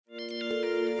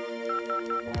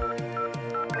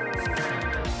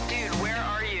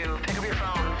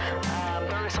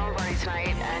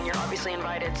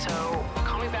So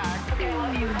call me back. Okay,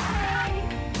 love you. Bye.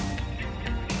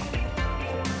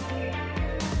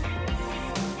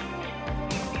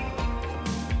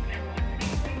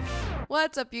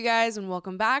 What's up, you guys, and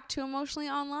welcome back to Emotionally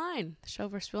Online, the show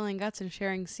for spilling guts and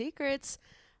sharing secrets,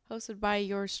 hosted by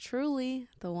yours truly,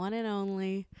 the one and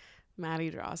only Maddie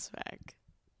Drosbeck.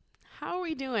 How are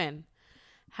we doing?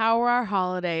 How are our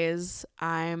holidays?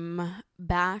 I'm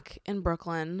back in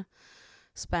Brooklyn.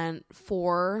 Spent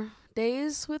 4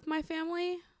 days with my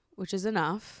family, which is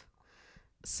enough.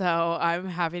 So I'm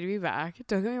happy to be back.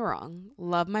 Don't get me wrong.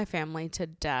 Love my family to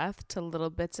death, to little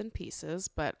bits and pieces,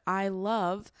 but I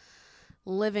love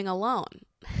living alone.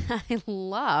 I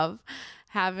love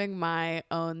having my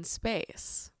own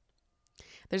space.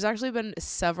 There's actually been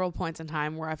several points in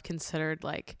time where I've considered,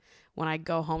 like, when I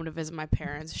go home to visit my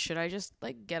parents, should I just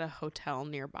like get a hotel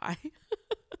nearby?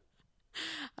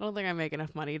 I don't think I make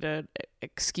enough money to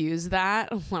excuse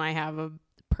that when I have a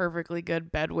perfectly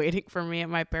good bed waiting for me at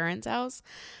my parents' house.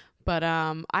 But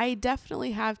I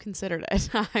definitely have considered it.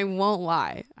 I won't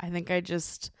lie. I think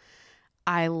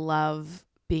I love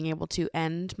being able to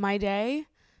end my day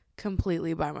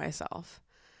completely by myself.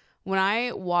 When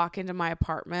I walk into my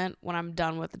apartment, when I'm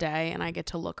done with the day and I get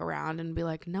to look around and be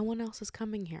like, no one else is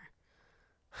coming here.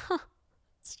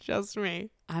 It's just me.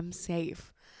 I'm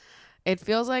safe. It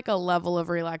feels like a level of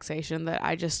relaxation that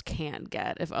I just can't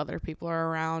get if other people are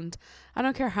around. I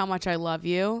don't care how much I love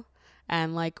you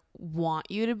and like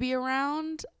want you to be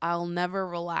around. I'll never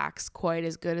relax quite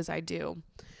as good as I do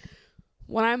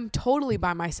when I'm totally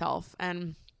by myself.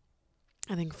 And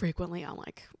I think frequently on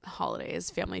like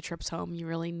holidays, family trips home, you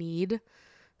really need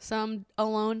some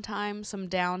alone time, some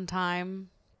downtime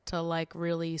to like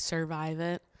really survive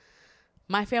it.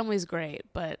 My family's great,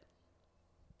 but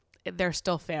they're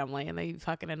still family and they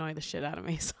fucking annoy the shit out of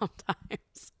me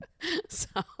sometimes. So,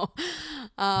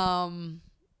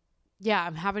 yeah,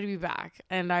 I'm happy to be back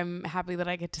and I'm happy that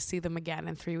I get to see them again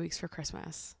in 3 weeks for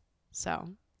Christmas. So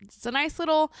it's a nice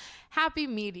little happy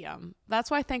medium.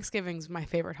 That's why Thanksgiving's my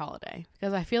favorite holiday,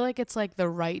 because I feel like it's like the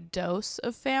right dose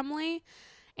of family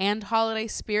and holiday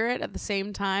spirit at the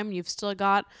same time. You've still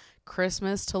got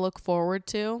Christmas to look forward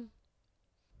to.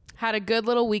 Had a good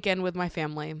little weekend with my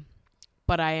family,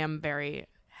 but I am very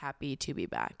happy to be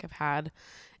back. I've had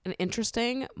an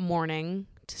interesting morning,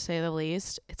 to say the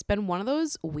least. It's been one of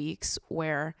those weeks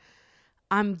where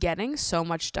I'm getting so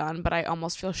much done, but I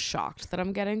almost feel shocked that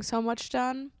I'm getting so much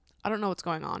done. I don't know what's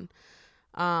going on.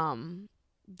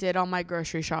 Did all my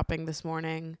grocery shopping this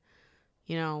morning,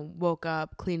 woke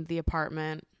up, cleaned the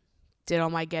apartment, did all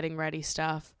my getting ready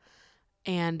stuff,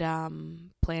 and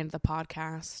planned the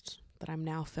podcast that I'm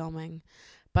now filming.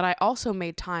 But I also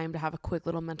made time to have a quick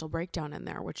little mental breakdown in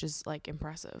there, which is like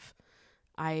impressive.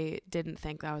 I didn't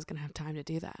think that I was going to have time to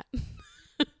do that.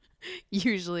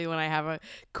 Usually when I have a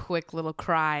quick little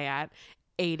cry at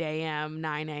 8 a.m.,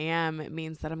 9 a.m., it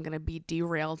means that I'm going to be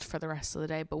derailed for the rest of the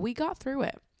day. But we got through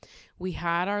it. We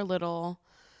had our little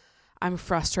I'm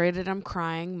frustrated, I'm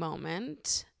crying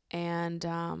moment.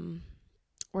 And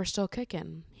we're still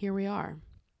kicking. Here we are.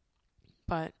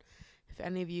 But if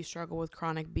any of you struggle with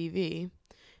chronic BV,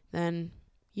 then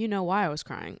you know why I was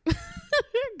crying.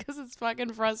 Because it's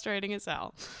fucking frustrating as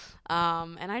hell.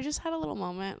 And I just had a little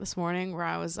moment this morning where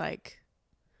I was like,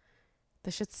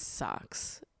 this shit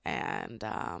sucks. And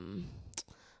I'm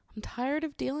tired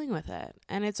of dealing with it.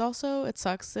 And it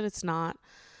sucks that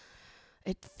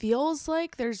it feels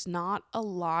like there's not a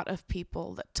lot of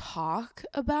people that talk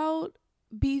about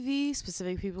BV,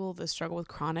 specific people that struggle with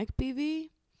chronic BV.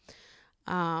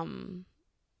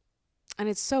 And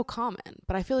it's so common,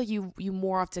 but I feel like you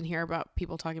more often hear about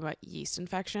people talking about yeast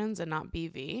infections and not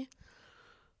BV.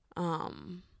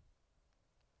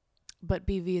 But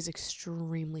BV is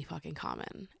extremely fucking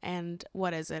common. And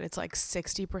what is it? It's like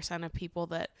 60% of people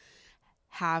that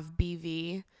have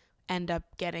BV end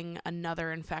up getting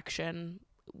another infection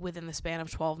within the span of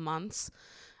 12 months.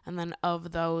 And then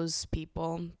of those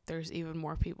people, there's even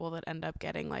more people that end up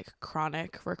getting like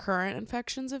chronic recurrent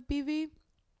infections of BV,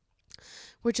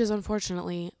 which is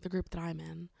unfortunately the group that I'm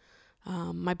in.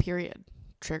 My period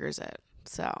triggers it.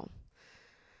 So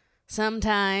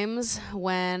sometimes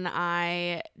when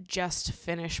I just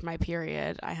finish my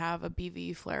period, I have a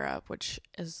BV flare up, which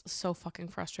is so fucking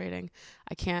frustrating.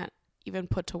 I can't even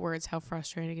put to words how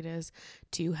frustrating it is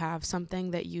to have something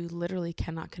that you literally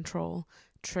cannot control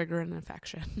trigger an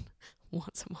infection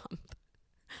once a month.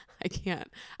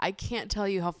 I can't tell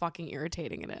you how fucking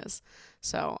irritating it is.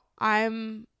 So I've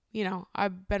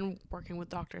been working with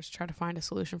doctors to try to find a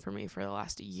solution for me for the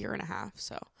last year and a half.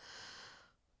 So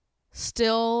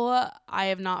Still, I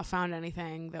have not found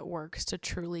anything that works to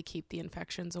truly keep the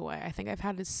infections away. I think I've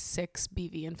had 6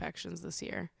 BV infections this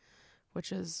year,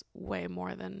 which is way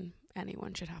more than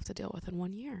anyone should have to deal with in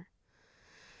 1 year.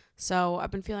 So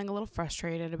I've been feeling a little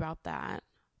frustrated about that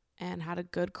and had a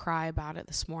good cry about it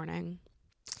this morning.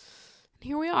 And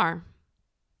here we are.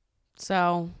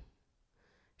 So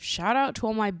shout out to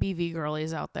all my BV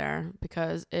girlies out there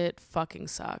because it fucking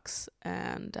sucks.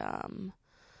 And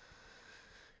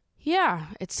yeah,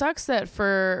 it sucks that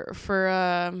for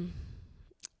an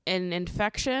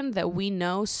infection that we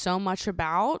know so much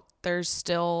about, there's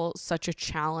still such a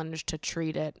challenge to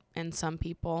treat it in some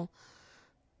people.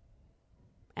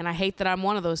 And I hate that I'm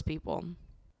one of those people.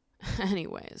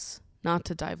 Anyways, not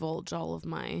to divulge all of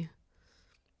my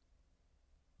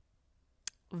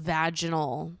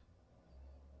vaginal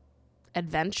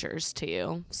adventures to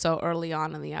you so early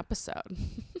on in the episode.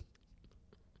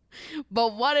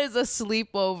 But what is a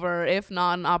sleepover if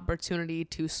not an opportunity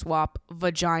to swap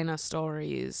vagina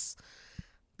stories?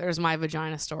 There's my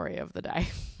vagina story of the day.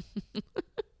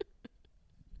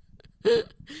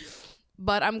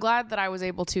 But I'm glad that I was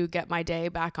able to get my day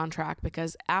back on track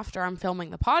because after I'm filming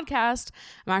the podcast,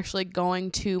 I'm actually going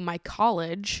to my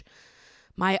college,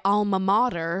 my alma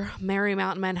mater,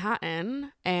 Marymount,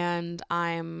 Manhattan, and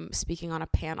I'm speaking on a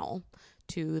panel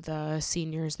to the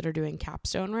seniors that are doing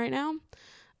capstone right now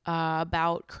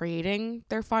about creating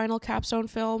their final capstone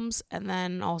films and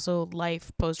then also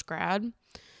life post-grad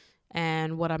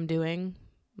and what I'm doing,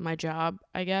 my job,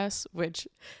 I guess, which...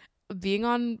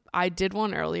 I did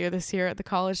one earlier this year at the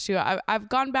college too. I've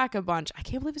gone back a bunch. I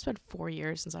can't believe it's been 4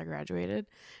 years since I graduated.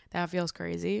 That feels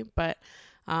crazy. But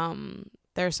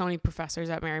there are so many professors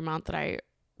at Marymount that I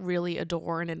really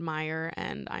adore and admire,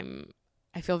 and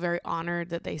I feel very honored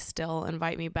that they still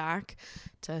invite me back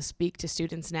to speak to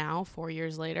students now, 4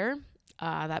 years later.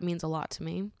 That means a lot to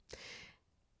me.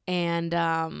 And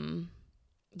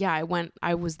yeah,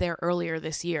 I was there earlier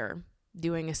this year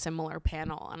doing a similar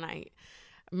panel, and I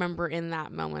remember in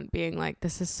that moment being like,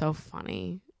 this is so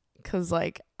funny because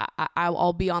like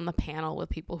I'll be on the panel with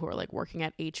people who are like working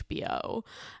at HBO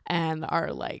and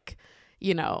are like,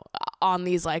 you know, on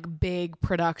these like big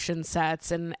production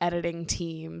sets and editing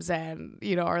teams and,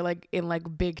 you know, are like in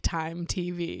like big time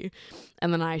TV.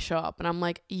 And then I show up and I'm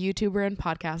like YouTuber and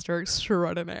podcaster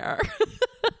extraordinaire.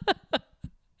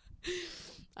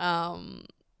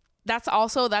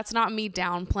 That's not me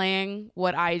downplaying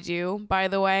what I do, by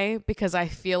the way, because I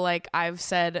feel like I've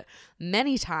said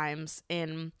many times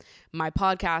in my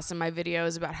podcasts and my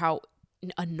videos about how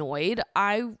annoyed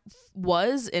I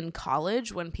was in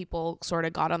college when people sort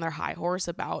of got on their high horse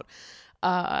about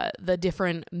the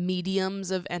different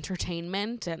mediums of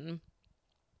entertainment and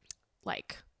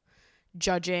like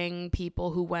judging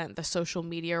people who went the social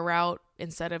media route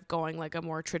instead of going like a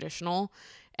more traditional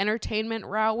entertainment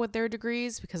route with their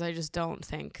degrees, because I just don't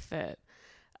think that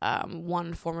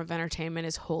one form of entertainment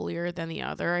is holier than the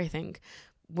other. I think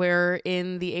we're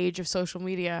in the age of social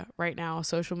media right now.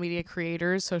 Social media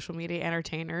creators, social media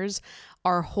entertainers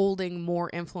are holding more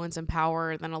influence and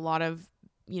power than a lot of,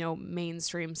 you know,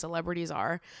 mainstream celebrities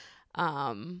are.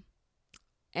 And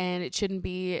it shouldn't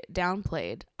be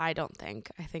downplayed, I don't think.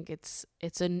 I think it's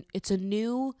a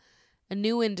new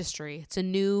industry. It's a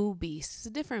new beast. It's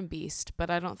a different beast, but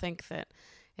I don't think that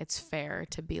it's fair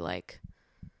to be like,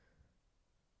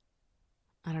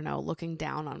 I don't know, looking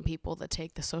down on people that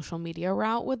take the social media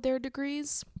route with their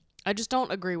degrees. I just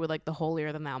don't agree with like the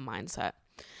holier than thou mindset.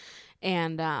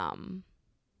 And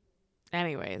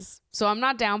anyways, so I'm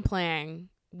not downplaying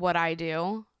what I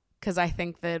do because I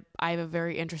think that I have a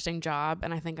very interesting job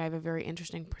and I think I have a very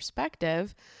interesting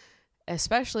perspective,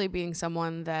 especially being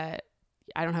someone that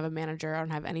I don't have a manager. I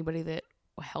don't have anybody that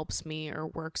helps me or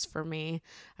works for me.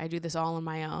 I do this all on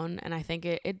my own. And I think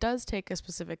it does take a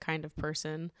specific kind of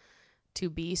person to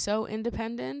be so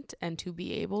independent and to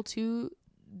be able to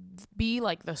be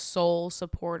like the sole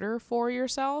supporter for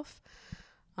yourself.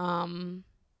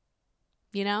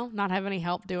 You know, not have any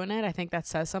help doing it. I think that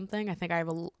says something. I think I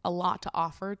have a lot to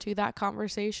offer to that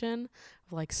conversation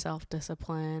of like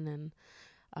self-discipline and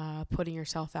putting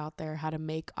yourself out there, how to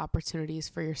make opportunities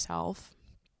for yourself.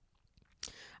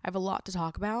 I have a lot to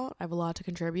talk about. I have a lot to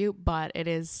contribute, but it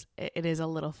is a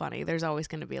little funny. There's always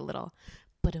going to be a little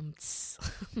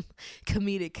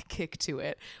comedic kick to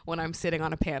it when I'm sitting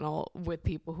on a panel with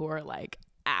people who are like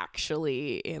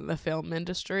actually in the film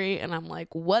industry. And I'm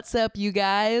like, what's up, you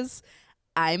guys?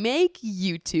 I make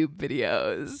YouTube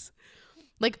videos.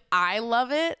 Like, I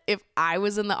love it if I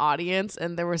was in the audience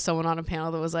and there was someone on a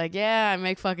panel that was like, yeah, I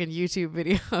make fucking YouTube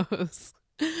videos.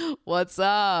 What's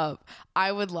up?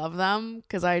 I would love them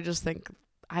because I just think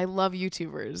I love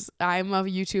YouTubers. I'm a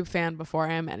YouTube fan before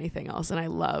I am anything else. And I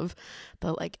love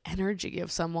the like energy of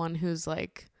someone who's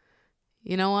like,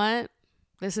 you know what?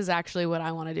 This is actually what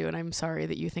I want to do. And I'm sorry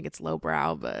that you think it's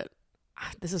lowbrow, but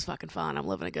this is fucking fun. I'm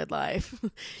living a good life.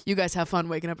 You guys have fun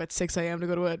waking up at 6 a.m. to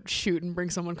go to a shoot and bring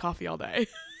someone coffee all day.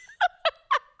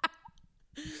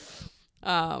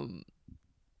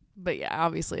 But yeah,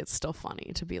 obviously it's still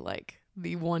funny to be like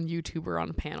the one YouTuber on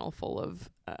a panel full of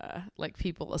like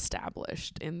people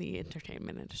established in the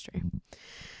entertainment industry.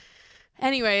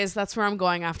 Anyways, that's where I'm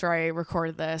going after I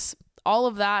record this. All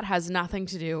of that has nothing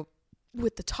to do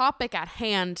with the topic at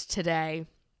hand today.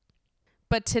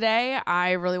 But today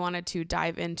I really wanted to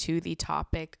dive into the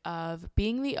topic of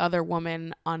being the other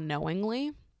woman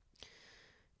unknowingly.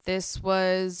 This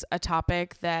was a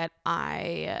topic that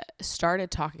I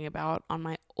started talking about on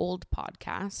my old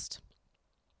podcast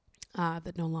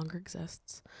that no longer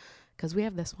exists because we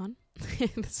have this one.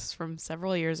 This is from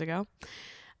several years ago.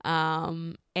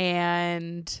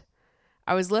 And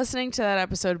I was listening to that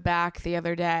episode back the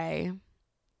other day,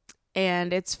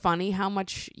 and it's funny how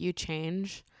much you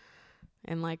change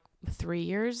in like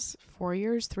 3 or 4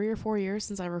 years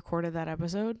since I recorded that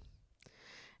episode.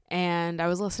 And I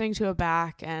was listening to it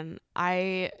back, and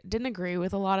I didn't agree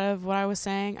with a lot of what I was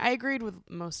saying. I agreed with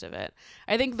most of it.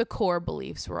 I think the core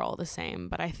beliefs were all the same,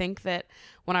 but I think that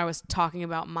when I was talking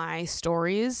about my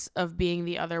stories of being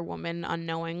the other woman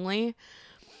unknowingly,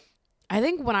 I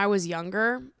think when I was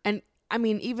younger, and I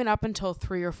mean, even up until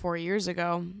 3 or 4 years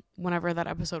ago, whenever that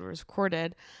episode was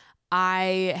recorded,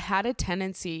 I had a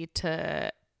tendency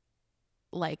to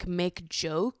like make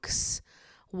jokes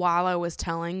while I was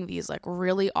telling these like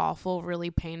really awful,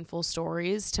 really painful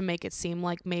stories to make it seem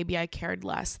like maybe I cared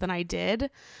less than I did,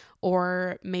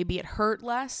 or maybe it hurt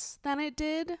less than it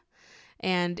did.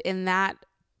 And in that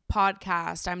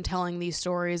podcast, I'm telling these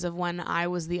stories of when I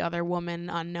was the other woman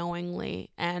unknowingly.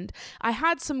 And I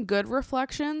had some good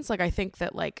reflections. Like, I think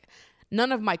that like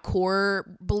none of my core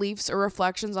beliefs or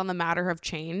reflections on the matter have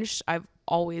changed. I've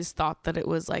always thought that it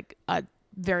was like a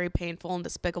very painful and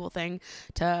despicable thing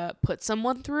to put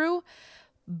someone through,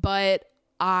 but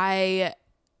I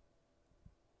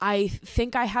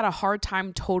think I had a hard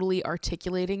time totally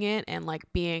articulating it and like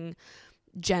being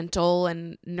gentle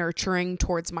and nurturing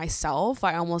towards myself.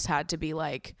 I almost had to be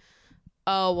like,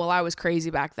 oh, well, I was crazy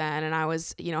back then, and I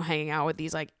was, you know, hanging out with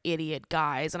these like idiot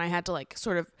guys, and I had to like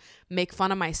sort of make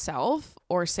fun of myself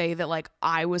or say that like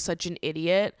I was such an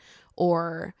idiot,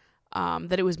 or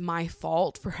that it was my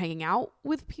fault for hanging out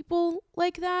with people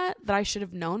like that I should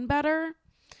have known better.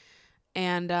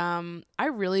 And I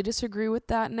really disagree with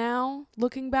that now,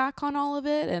 looking back on all of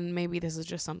it. And maybe this is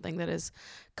just something that has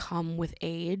come with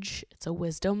age. It's a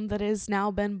wisdom that has now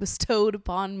been bestowed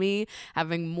upon me,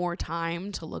 having more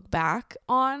time to look back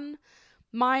on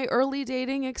my early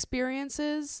dating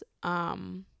experiences.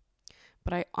 But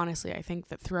I think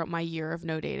that throughout my year of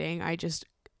no dating, I just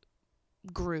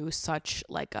grew such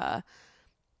like a,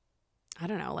 I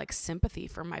don't know, like sympathy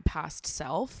for my past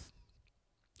self.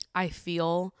 I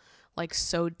feel like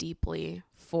so deeply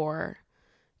for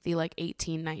the like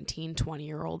 18, 19,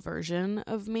 20-year-old version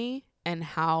of me, and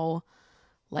how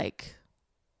like,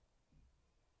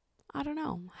 I don't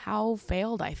know, how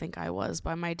failed I think I was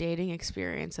by my dating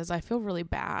experiences. I feel really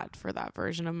bad for that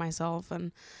version of myself.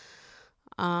 And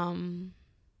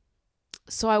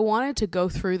so I wanted to go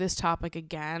through this topic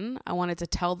again. I wanted to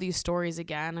tell these stories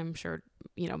again. I'm sure,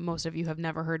 you know, most of you have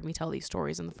never heard me tell these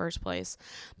stories in the first place,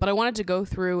 but I wanted to go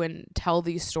through and tell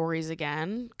these stories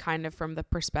again, kind of from the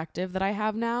perspective that I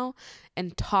have now,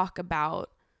 and talk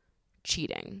about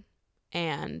cheating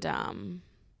and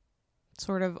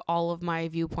sort of all of my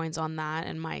viewpoints on that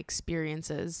and my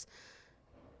experiences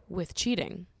with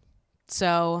cheating.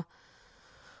 So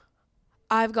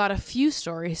I've got a few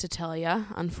stories to tell you,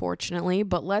 unfortunately,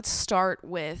 but let's start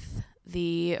with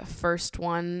the first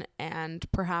one and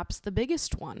perhaps the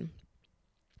biggest one.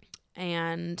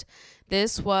 And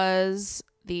this was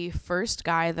the first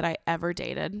guy that I ever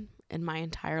dated in my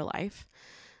entire life.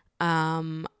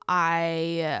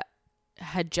 I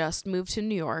had just moved to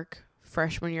New York,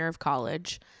 freshman year of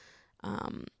college.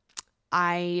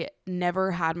 I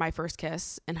never had my first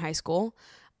kiss in high school.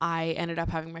 I ended up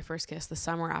having my first kiss the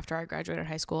summer after I graduated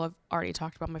high school. I've already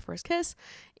talked about my first kiss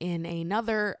in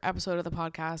another episode of the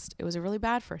podcast. It was a really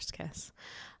bad first kiss.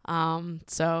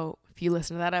 So if you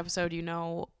listen to that episode, you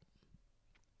know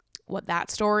what that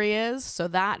story is. So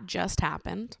that just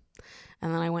happened.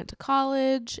 And then I went to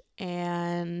college,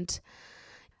 and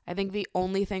I think the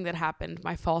only thing that happened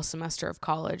my fall semester of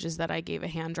college is that I gave a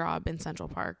hand job in Central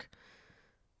Park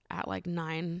at like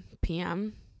 9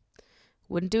 p.m.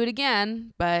 Wouldn't do it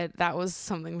again, but that was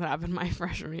something that happened my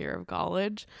freshman year of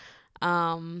college.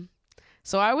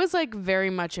 So I was like very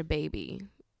much a baby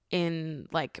in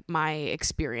like my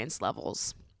experience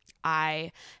levels.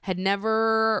 I had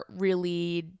never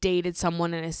really dated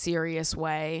someone in a serious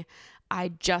way.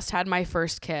 I just had my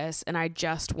first kiss, and I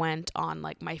just went on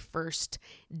like my first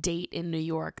date in New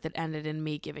York that ended in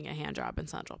me giving a hand job in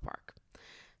Central Park.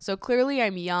 So clearly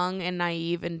I'm young and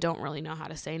naive and don't really know how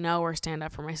to say no or stand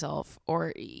up for myself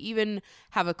or even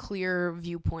have a clear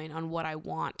viewpoint on what I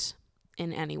want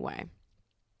in any way.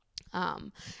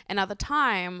 And at the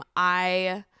time,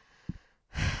 I've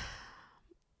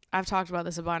talked about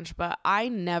this a bunch, but I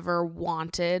never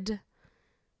wanted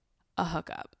a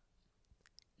hookup.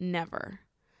 Never.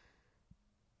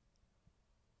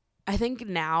 I think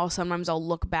now sometimes I'll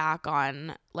look back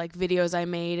on like videos I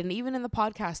made, and even in the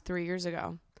podcast 3 years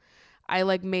ago, I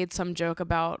like made some joke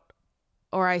about,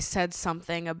 or I said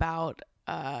something about,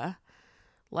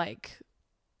 like,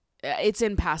 it's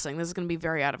in passing. This is going to be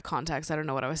very out of context. I don't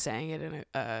know what I was saying it in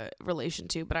a relation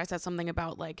to, but I said something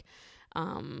about like,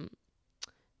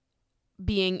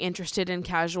 being interested in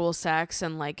casual sex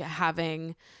and like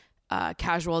having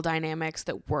casual dynamics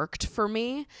that worked for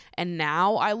me. And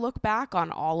now I look back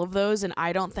on all of those, and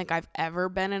I don't think I've ever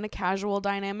been in a casual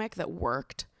dynamic that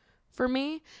worked for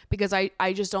me, because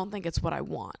I just don't think it's what I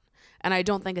want. And I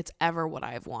don't think it's ever what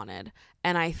I've wanted.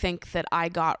 And I think that I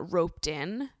got roped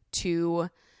in to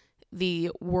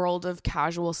the world of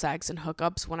casual sex and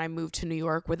hookups when I moved to New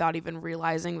York without even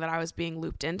realizing that I was being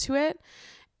looped into it.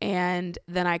 And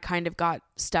then I kind of got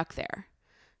stuck there,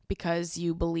 because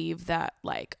you believe that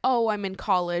like, oh, I'm in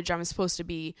college, I'm supposed to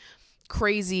be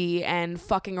crazy and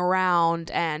fucking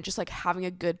around and just like having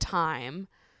a good time.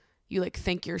 You like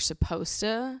think you're supposed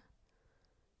to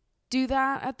do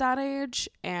that at that age.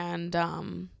 And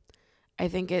I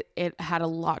think it had a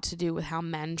lot to do with how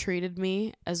men treated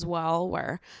me as well,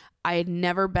 where I had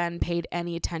never been paid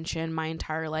any attention my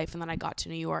entire life. And then I got to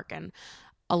New York, and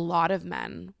a lot of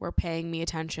men were paying me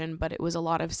attention, but it was a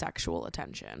lot of sexual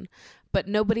attention. But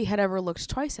nobody had ever looked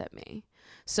twice at me.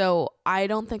 So I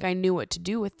don't think I knew what to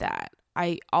do with that.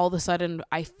 All of a sudden,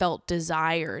 I felt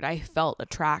desired, I felt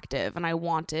attractive, and I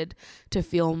wanted to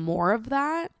feel more of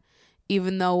that,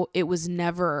 even though it was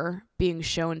never being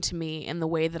shown to me in the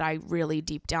way that I really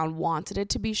deep down wanted it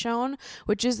to be shown,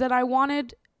 which is that I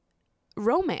wanted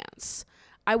romance.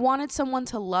 I wanted someone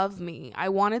to love me. I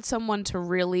wanted someone to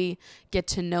really get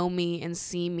to know me and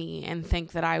see me and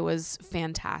think that I was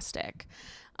fantastic.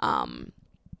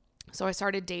 So I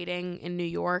started dating in New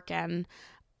York, and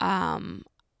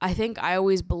I think I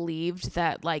always believed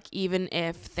that like even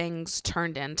if things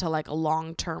turned into like a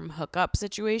long-term hookup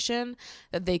situation,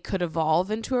 that they could evolve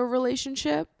into a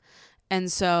relationship.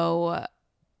 And so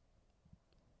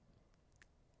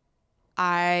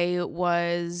I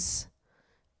was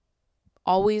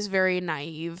always very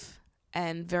naive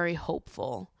and very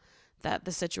hopeful that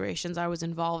the situations I was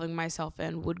involving myself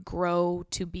in would grow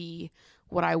to be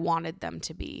what I wanted them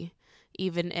to be,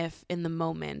 even if in the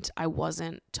moment I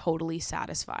wasn't totally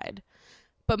satisfied.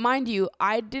 But mind you,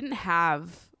 I didn't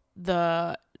have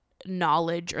the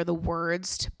knowledge or the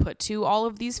words to put to all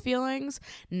of these feelings.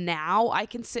 Now I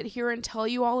can sit here and tell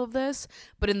you all of this,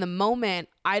 but in the moment,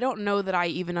 I don't know that I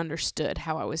even understood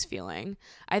how I was feeling.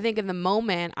 I think in the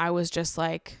moment, I was just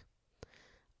like,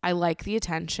 I like the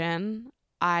attention.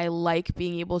 I like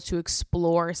being able to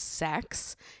explore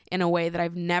sex in a way that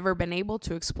I've never been able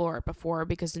to explore it before,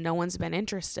 because no one's been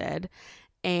interested.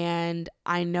 And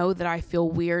I know that I feel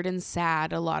weird and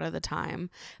sad a lot of the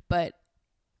time, but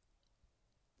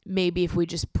maybe if we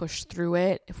just push through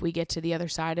it, if we get to the other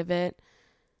side of it,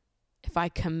 if I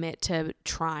commit to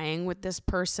trying with this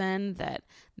person, that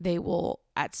they will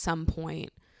at some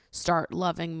point start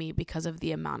loving me because of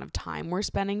the amount of time we're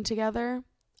spending together.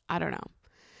 I don't know.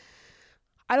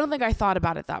 I don't think I thought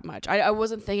about it that much. I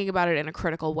wasn't thinking about it in a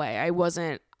critical way.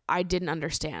 I didn't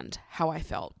understand how I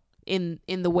felt in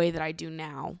the way that I do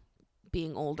now,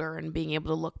 being older and being able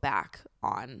to look back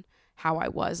on how I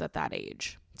was at that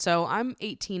age. So I'm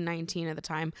 18, 19 at the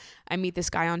time. I meet this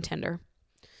guy on Tinder,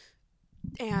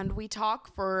 and we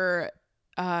talk for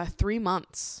 3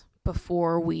 months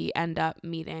before we end up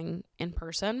meeting in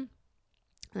person.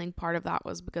 I think part of that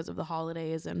was because of the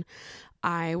holidays, and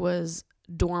I was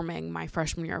dorming my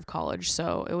freshman year of college.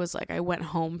 So it was like I went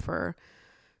home for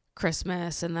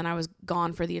Christmas, and then I was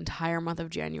gone for the entire month of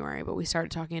January, but we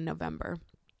started talking in November.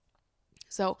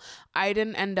 So I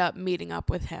didn't end up meeting up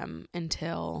with him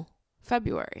until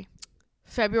February.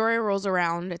 February rolls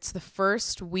around. It's the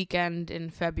first weekend in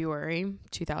February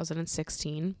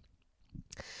 2016.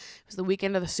 It was the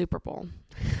weekend of the Super Bowl.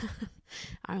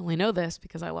 I only know this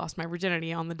because I lost my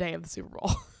virginity on the day of the Super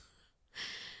Bowl.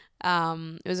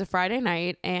 It was a Friday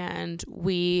night, and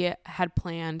we had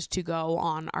planned to go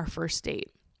on our first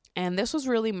date. And this was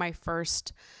really my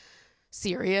first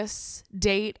serious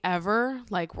date ever,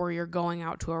 like where you're going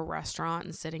out to a restaurant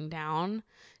and sitting down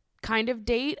kind of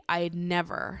date. I had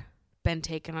never been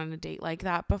taken on a date like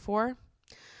that before.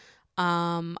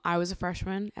 I was a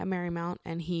freshman at Marymount,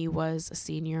 and he was a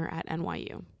senior at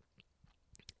NYU.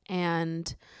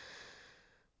 And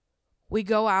we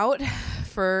go out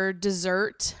for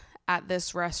dessert at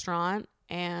this restaurant,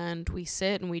 and we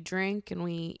sit and we drink and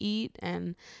we eat,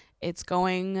 and it's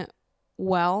going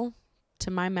well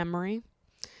to my memory.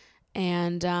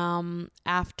 And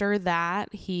after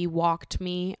that, he walked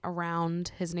me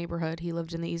around his neighborhood. He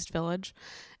lived in the East Village,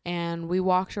 and we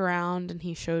walked around, and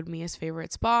he showed me his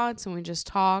favorite spots, and we just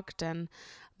talked, and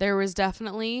there was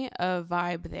definitely a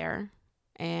vibe there.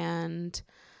 And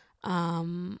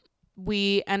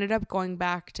we ended up going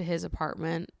back to his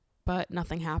apartment, but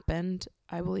nothing happened.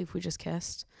 I believe we just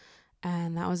kissed,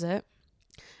 and that was it.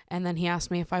 And then he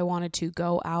asked me if I wanted to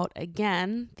go out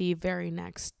again the very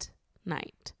next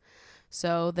night.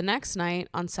 So the next night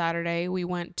on Saturday, we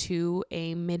went to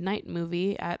a midnight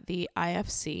movie at the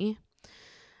IFC.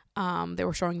 They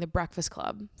were showing The Breakfast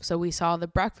Club. So we saw The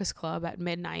Breakfast Club at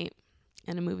midnight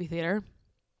in a movie theater.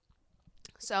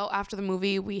 So after the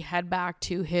movie, we head back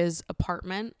to his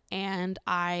apartment, and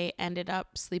I ended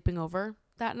up sleeping over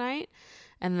that night.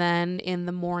 And then in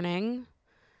the morning,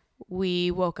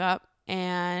 we woke up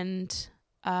and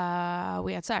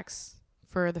we had sex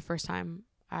for the first time.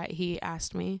 He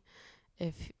asked me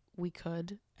if we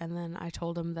could, and then I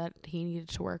told him that he needed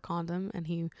to wear a condom, and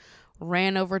he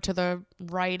ran over to the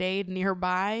Rite Aid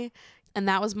nearby, and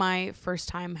that was my first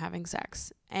time having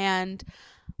sex. And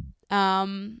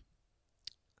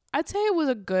I'd say it was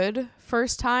a good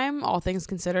first time, all things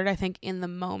considered. I think in that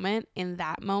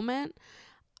moment,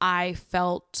 I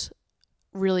felt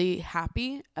really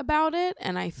happy about it,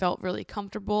 and I felt really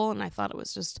comfortable, and I thought it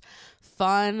was just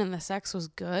fun, and the sex was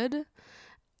good.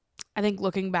 I think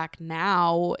looking back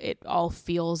now, it all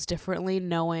feels differently,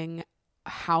 knowing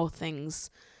how things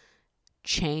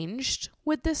changed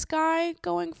with this guy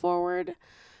going forward.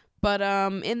 But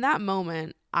in that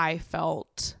moment, I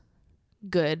felt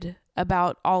good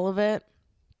about all of it,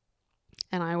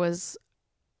 and it was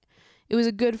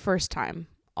a good first time,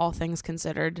 all things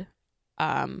considered.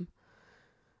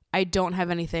 I don't have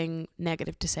anything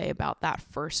negative to say about that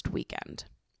first weekend.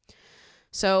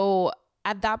 So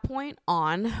at that point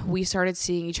on, we started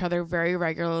seeing each other very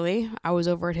regularly. I was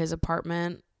over at his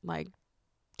apartment like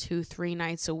 2-3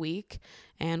 nights a week,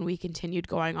 and we continued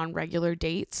going on regular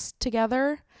dates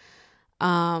together.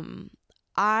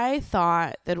 I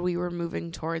thought that we were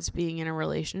moving towards being in a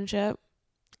relationship.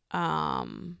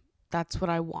 That's what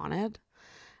I wanted.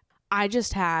 I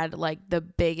just had like the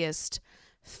biggest,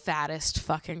 fattest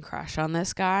fucking crush on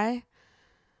this guy.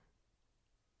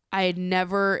 I had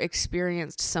never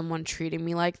experienced someone treating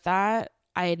me like that.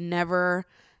 I had never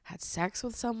had sex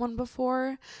with someone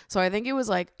before. So I think it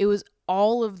was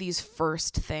all of these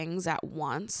first things at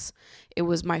once. It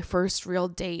was my first real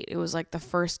date. It was like the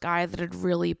first guy that had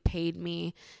really paid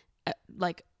me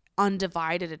like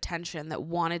undivided attention, that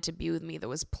wanted to be with me, that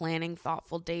was planning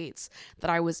thoughtful dates, that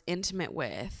I was intimate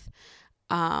with.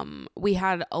 We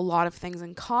had a lot of things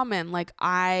in common.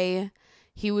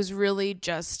 He was really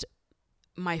just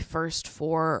my first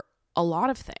for a lot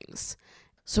of things.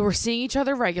 So we're seeing each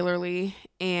other regularly,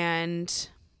 and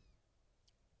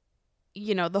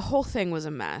the whole thing was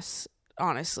a mess,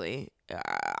 honestly.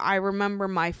 I remember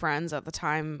my friends at the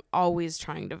time always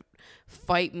trying to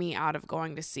fight me out of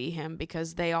going to see him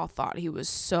because they all thought he was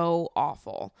so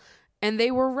awful. And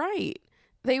they were right.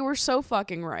 They were so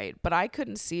fucking right. But I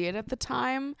couldn't see it at the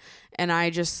time. And I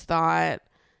just thought,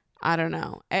 I don't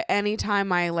know.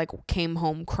 Anytime I came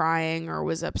home crying or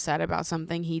was upset about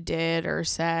something he did or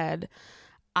said,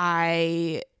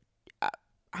 I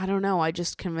don't know. I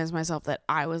just convinced myself that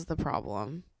I was the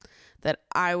problem, that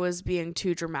I was being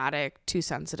too dramatic, too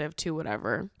sensitive, too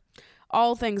whatever.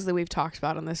 All things that we've talked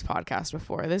about on this podcast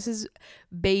before. This is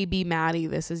baby Maddie.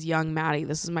 This is young Maddie.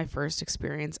 This is my first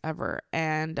experience ever.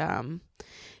 And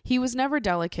he was never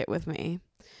delicate with me.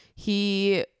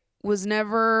 He was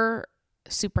never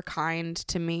super kind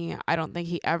to me. I don't think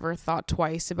he ever thought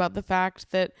twice about the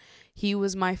fact that he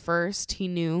was my first. He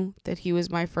knew that he was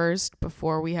my first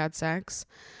before we had sex.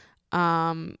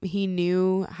 He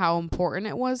knew how important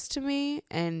it was to me,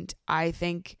 and I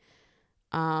think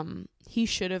he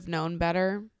should have known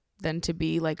better than to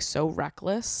be so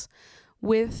reckless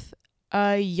with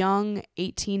a young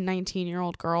 18,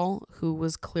 19-year-old girl who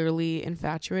was clearly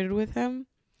infatuated with him.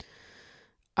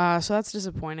 So that's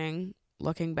disappointing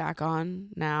looking back on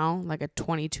now, like a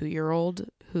 22-year-old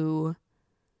who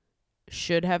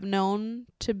should have known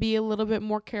to be a little bit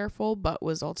more careful, but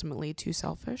was ultimately too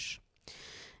selfish.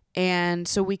 And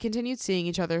so we continued seeing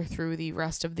each other through the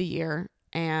rest of the year.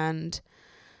 And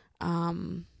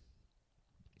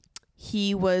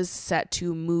he was set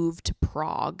to move to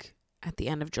Prague at the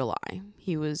end of July.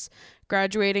 He was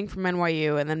graduating from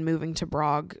NYU and then moving to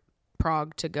Prague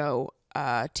to go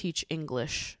teach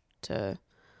English to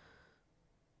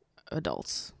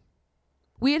adults.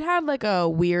 We had like a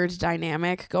weird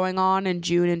dynamic going on in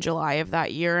June and July of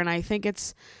that year, and I think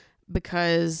it's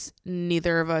because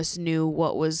neither of us knew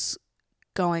what was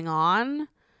going on,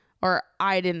 or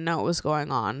I didn't know what was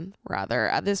going on, rather.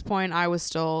 At this point, I was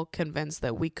still convinced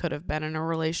that we could have been in a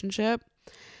relationship,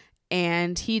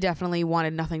 and he definitely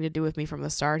wanted nothing to do with me from the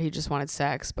start. He just wanted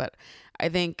sex, but I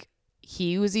think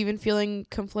he was even feeling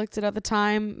conflicted at the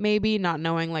time, maybe not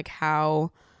knowing like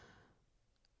how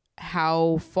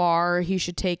far he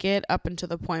should take it up until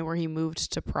the point where he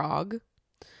moved to Prague.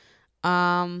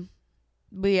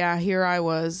 But yeah, here I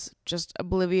was, just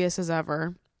oblivious as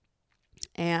ever.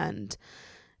 And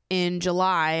in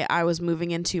July, I was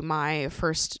moving into my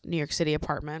first New York City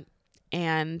apartment,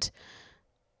 and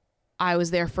I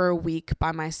was there for a week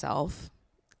by myself,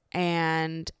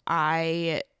 and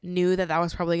I knew that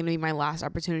was probably going to be my last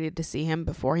opportunity to see him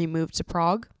before he moved to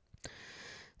Prague.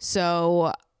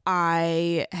 So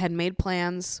I had made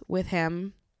plans with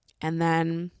him, and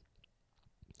then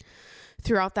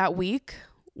throughout that week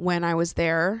when I was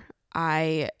there,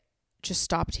 I just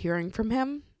stopped hearing from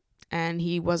him, and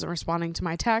he wasn't responding to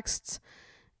my texts,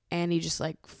 and he just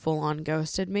like full on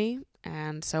ghosted me.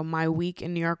 And so my week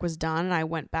in New York was done, and I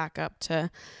went back up to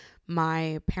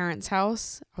my parents'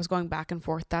 house. I was going back and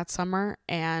forth that summer,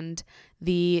 and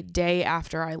the day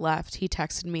after I left, he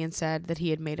texted me and said that he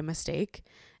had made a mistake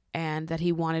and that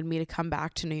he wanted me to come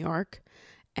back to New York.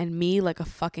 And me, like a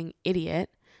fucking idiot,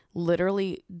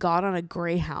 literally got on a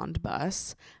Greyhound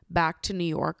bus back to New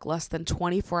York less than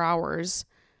 24 hours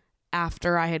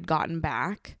after I had gotten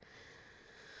back.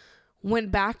 Went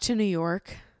back to New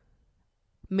York,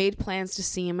 made plans to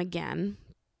see him again,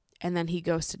 and then he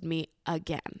ghosted me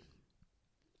again.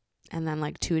 And then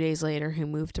like 2 days later, he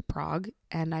moved to Prague,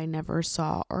 and I never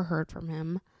saw or heard from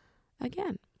him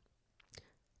again.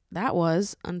 That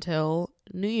was until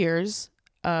New Year's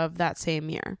of that same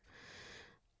year.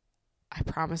 I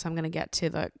promise I'm going to get to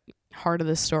the heart of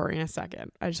the story in a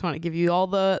second. I just want to give you all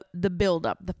the build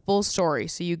up, the full story,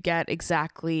 so you get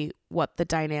exactly what the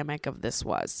dynamic of this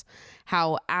was.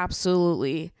 How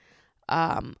absolutely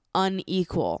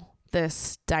unequal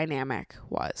this dynamic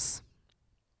was.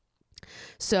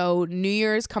 So New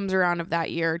Year's comes around of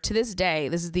that year. To this day,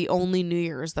 this is the only New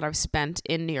Year's that I've spent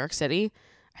in New York City.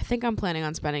 I think I'm planning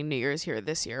on spending New Year's here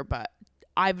this year, but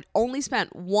I've only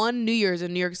spent one New Year's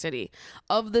in New York City.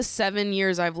 Of the 7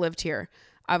 years I've lived here,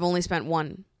 I've only spent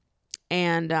one.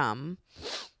 And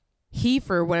he,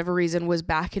 for whatever reason, was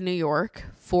back in New York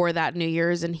for that New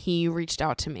Year's, and he reached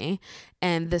out to me.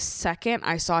 And the second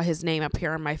I saw his name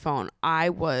appear on my phone, I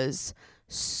was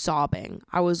sobbing.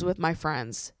 I was with my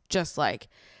friends, just like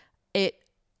it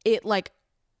like,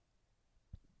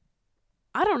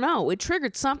 I don't know, it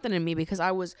triggered something in me because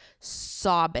I was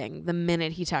sobbing the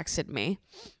minute he texted me.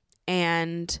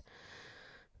 And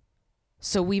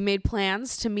so we made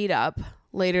plans to meet up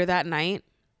later that night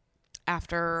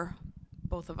after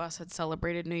both of us had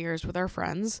celebrated New Year's with our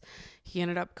friends. He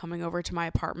ended up coming over to my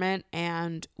apartment,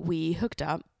 and we hooked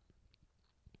up.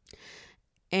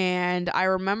 And I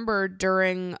remember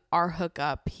during our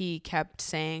hookup, he kept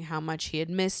saying how much he had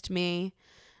missed me,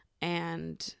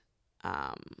 and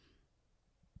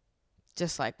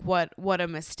just like what a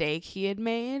mistake he had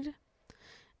made.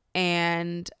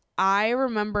 And I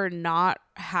remember not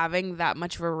having that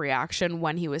much of a reaction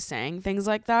when he was saying things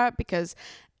like that, because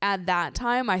at that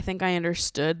time, I think I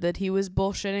understood that he was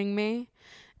bullshitting me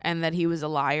and that he was a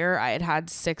liar. I had had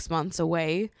 6 months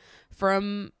away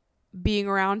from being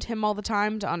around him all the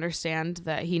time to understand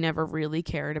that he never really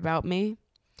cared about me.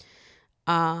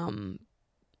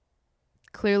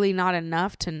 Clearly not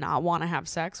enough to not want to have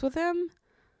sex with him.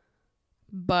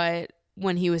 But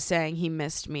when he was saying he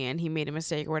missed me and he made a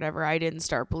mistake or whatever, I didn't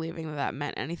start believing that that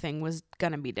meant anything was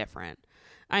going to be different.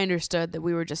 I understood that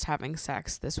we were just having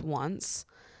sex this once,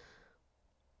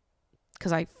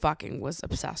 because I fucking was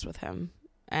obsessed with him.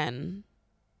 And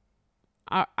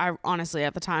I honestly,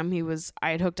 at the time, I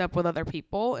had hooked up with other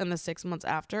people in the 6 months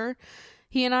after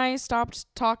he and I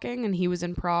stopped talking, and he was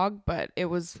in Prague, but it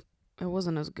was it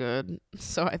wasn't as good.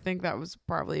 So I think that was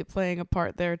probably playing a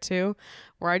part there too,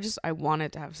 where I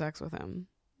wanted to have sex with him.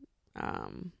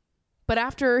 But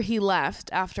after he left,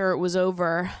 after it was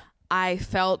over, I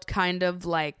felt kind of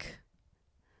like,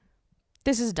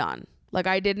 this is done. Like,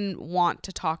 I didn't want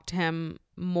to talk to him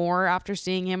more after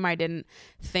seeing him. I didn't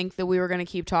think that we were going to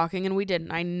keep talking, and we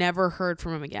didn't. I never heard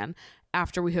from him again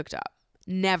after we hooked up.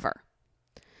 Never.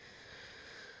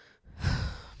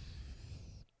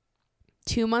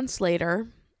 2 months later,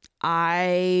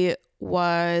 I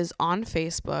was on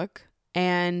Facebook,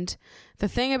 and the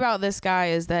thing about this guy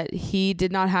is that he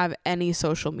did not have any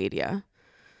social media.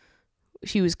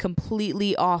 He was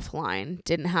completely offline,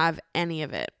 didn't have any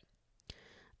of it.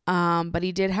 But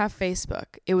he did have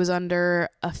Facebook. It was under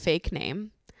a fake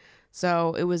name.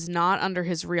 So it was not under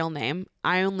his real name.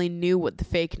 I only knew what the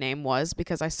fake name was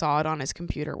because I saw it on his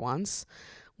computer once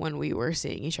when we were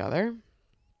seeing each other.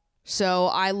 So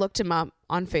I looked him up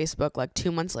on Facebook like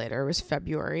 2 months later. It was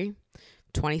February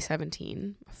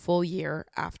 2017, a full year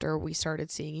after we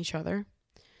started seeing each other.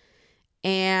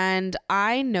 And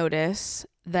I notice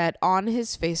that on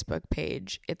his Facebook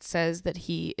page, it says that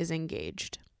he is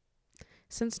engaged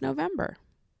since November.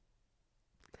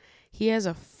 He has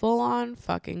a full-on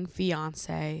fucking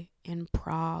fiance in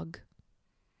Prague.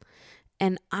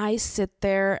 And I sit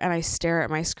there and I stare at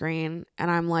my screen and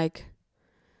I'm like,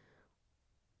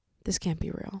 this can't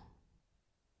be real.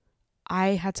 I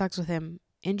had sex with him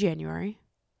in January.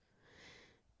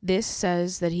 This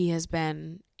says that he has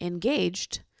been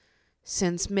engaged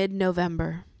since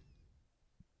mid-November.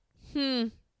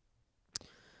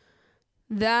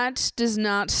 That does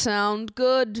not sound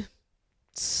good.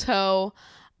 So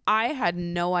I had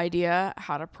no idea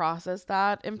how to process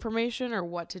that information or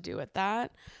what to do with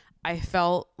that. I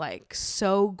felt like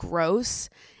so gross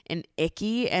and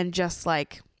icky and just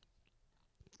like,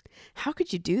 how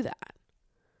could you do that?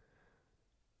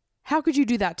 How could you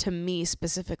do that to me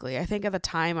specifically? I think at the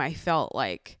time I felt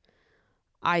like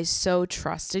I so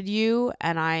trusted you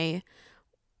and I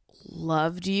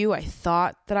loved you. I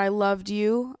thought that I loved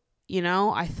you. You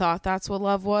know, I thought that's what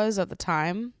love was at the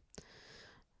time.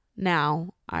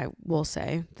 Now, I will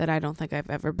say that I don't think I've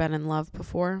ever been in love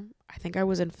before. I think I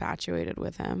was infatuated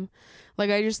with him. Like,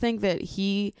 I just think that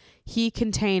he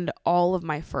contained all of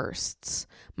my firsts,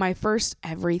 my first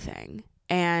everything.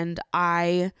 And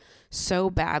I so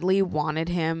badly wanted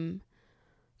him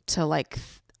to, like,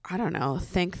 I don't know,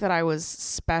 think that I was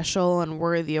special and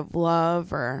worthy of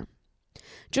love, or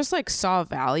just like saw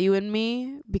value in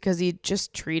me because he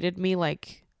just treated me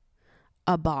like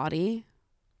a body.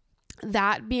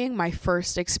 That being my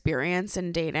first experience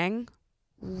in dating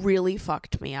really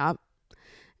fucked me up.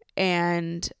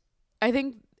 And I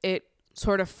think it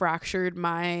sort of fractured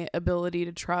my ability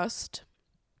to trust.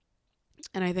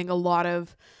 And I think a lot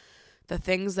of the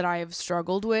things that I have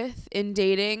struggled with in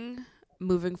dating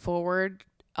moving forward,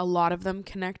 a lot of them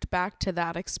connect back to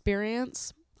that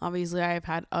experience. Obviously, I have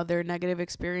had other negative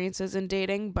experiences in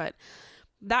dating, but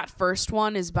that first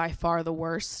one is by far the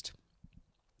worst.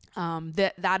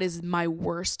 That is my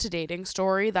worst dating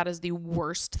story. That is the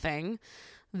worst thing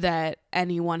that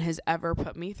anyone has ever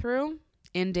put me through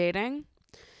in dating.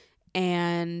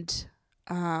 And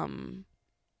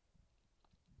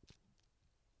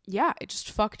yeah, it just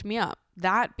fucked me up.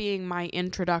 That being my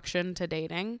introduction to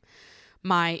dating,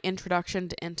 my introduction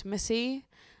to intimacy,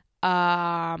 you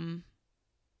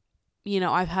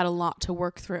know, I've had a lot to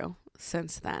work through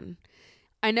since then.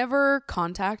 I never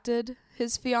contacted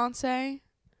his fiance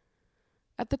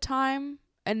at the time,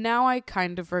 and now I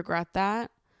kind of regret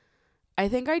that. I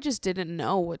think I just didn't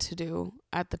know what to do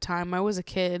at the time. I was a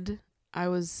kid. I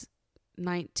was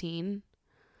 19.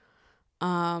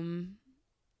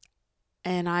 And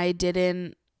I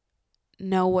didn't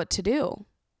know what to do.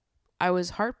 I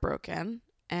was heartbroken,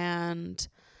 and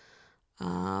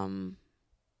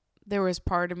there was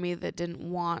part of me that didn't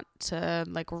want to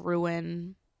like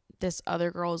ruin this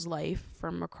other girl's life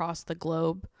from across the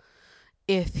globe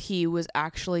if he was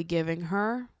actually giving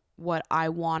her what I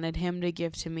wanted him to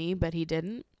give to me, but he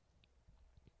didn't.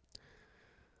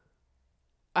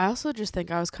 I also just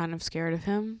think I was kind of scared of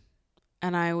him,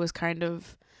 and I was kind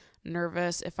of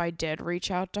nervous if I did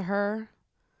reach out to her,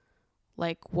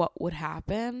 like what would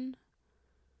happen.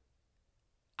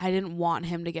 I didn't want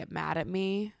him to get mad at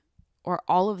me, or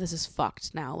all of this is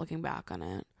fucked now looking back on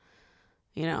it,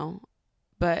 you know.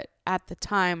 But at the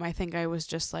time, I think I was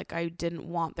just like, I didn't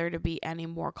want there to be any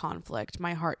more conflict.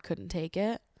 My heart couldn't take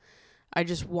it. I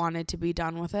just wanted to be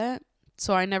done with it.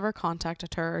 So I never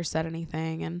contacted her or said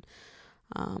anything. And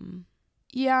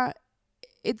yeah,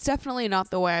 it's definitely not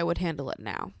the way I would handle it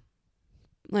now.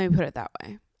 Let me put it that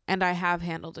way. And I have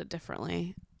handled it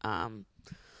differently.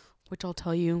 which I'll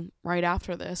tell you right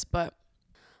after this, but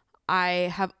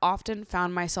I have often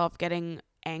found myself getting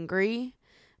angry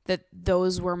that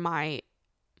those were my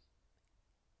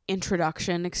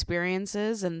introduction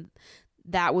experiences, and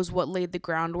that was what laid the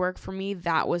groundwork for me.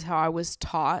 That was how I was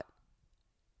taught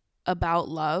about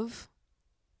love.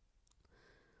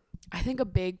 I think a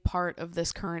big part of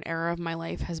this current era of my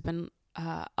life has been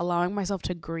allowing myself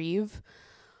to grieve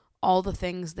all the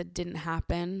things that didn't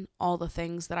happen, all the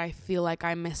things that I feel like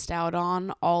I missed out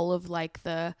on, all of like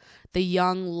the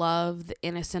young love, the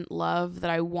innocent love that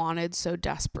I wanted so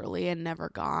desperately and never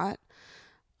got.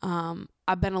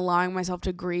 I've been allowing myself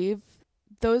to grieve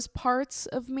those parts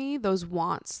of me, those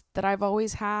wants that I've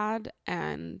always had,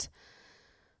 and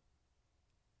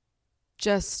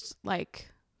just like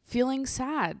feeling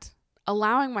sad,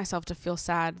 allowing myself to feel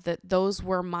sad that those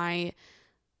were my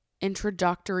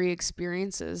introductory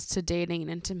experiences to dating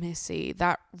and intimacy.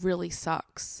 That really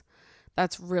sucks.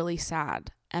 That's really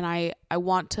sad. And I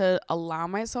want to allow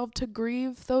myself to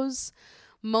grieve those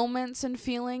moments and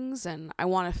feelings, and I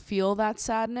want to feel that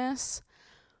sadness,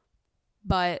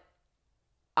 but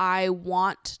I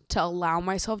want to allow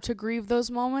myself to grieve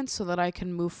those moments so that I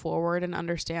can move forward and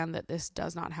understand that this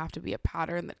does not have to be a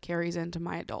pattern that carries into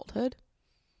my adulthood.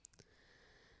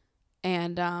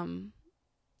 And I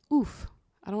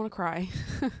don't want to cry.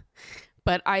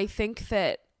 But I think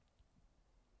that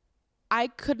I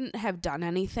couldn't have done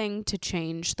anything to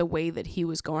change the way that he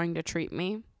was going to treat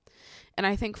me. And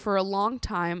I think for a long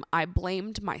time, I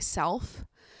blamed myself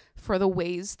for the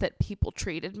ways that people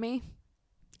treated me.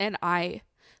 And I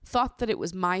thought that it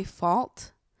was my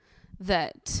fault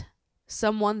that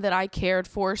someone that I cared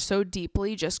for so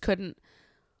deeply just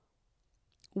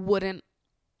wouldn't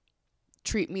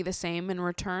treat me the same in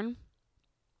return.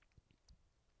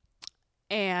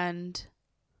 And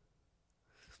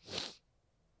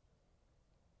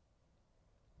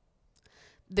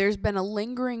there's been a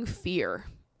lingering fear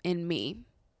in me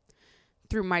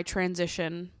through my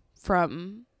transition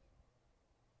from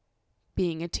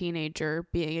being a teenager,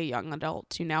 being a young adult,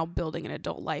 to now building an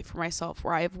adult life for myself,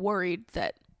 where I have worried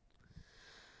that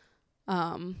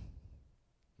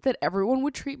that everyone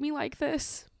would treat me like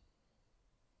this,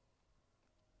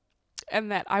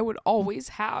 and that I would always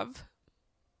have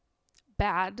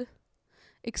bad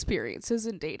experiences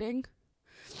in dating.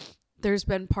 There's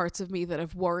been parts of me that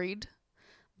have worried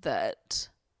that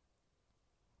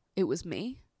it was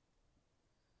me.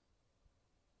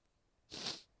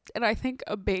 And I think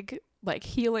a big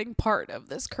healing part of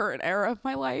this current era of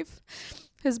my life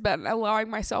has been allowing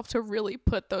myself to really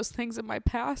put those things in my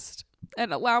past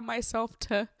and allow myself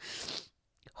to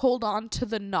hold on to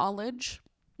the knowledge,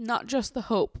 not just the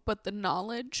hope, but the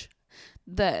knowledge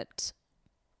that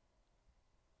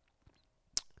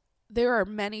there are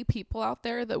many people out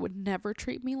there that would never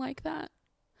treat me like that.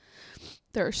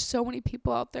 There are so many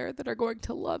people out there that are going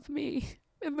to love me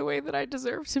in the way that I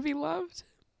deserve to be loved.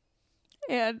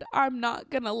 And I'm not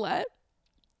going to let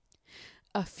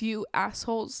a few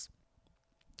assholes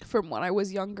from when I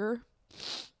was younger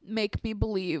make me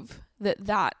believe that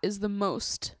that is the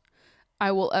most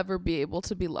I will ever be able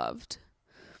to be loved.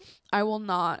 I will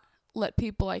not let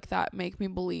people like that make me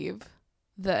believe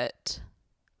that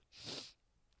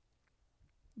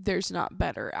there's not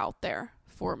better out there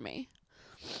for me.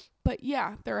 But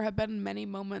yeah, there have been many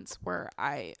moments where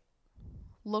I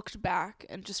looked back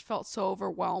and just felt so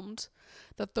overwhelmed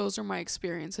that those are my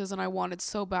experiences, and I wanted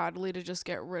so badly to just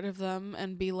get rid of them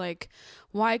and be like,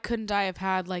 why couldn't I have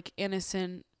had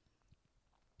innocent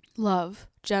love,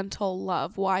 gentle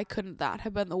love? Why couldn't that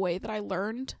have been the way that I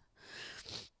learned?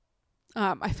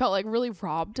 I felt really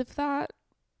robbed of that.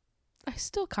 I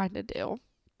still kind of do,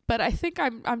 but I think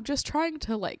I'm just trying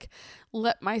to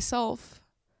let myself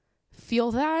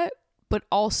feel that, but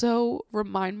also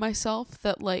remind myself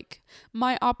that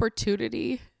my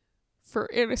opportunity for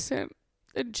innocent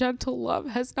and gentle love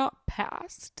has not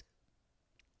passed.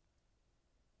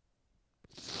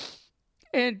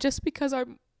 And just because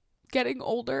I'm getting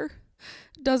older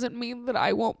doesn't mean that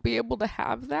I won't be able to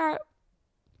have that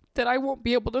I won't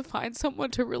be able to find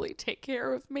someone to really take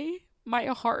care of me, my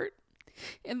heart,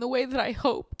 in the way that I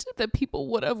hoped that people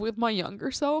would have with my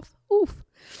younger self. Oof.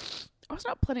 I was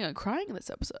not planning on crying in this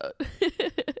episode.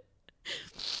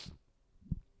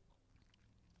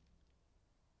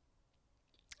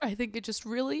 I think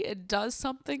it does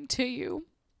something to you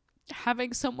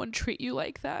having someone treat you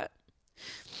like that.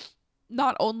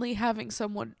 Not only having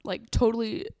someone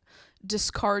totally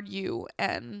discard you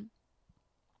and,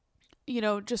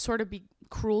 just sort of be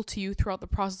cruel to you throughout the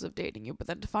process of dating you, but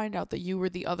then to find out that you were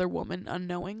the other woman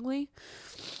unknowingly,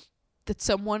 that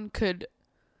someone could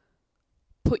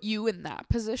put you in that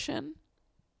position,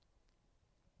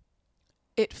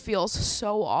 it feels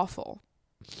so awful.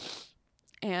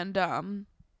 And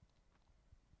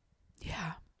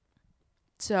yeah.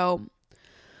 So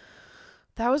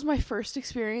that was my first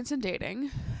experience in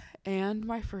dating, and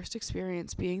my first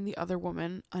experience being the other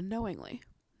woman unknowingly.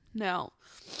 Now,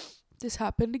 this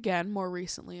happened again more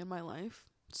recently in my life,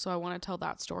 so I want to tell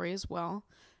that story as well.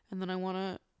 And then I want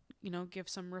to, give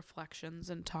some reflections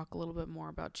and talk a little bit more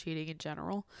about cheating in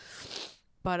general.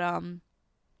 But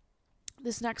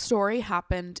this next story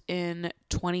happened in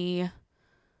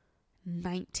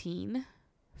 2019,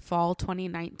 fall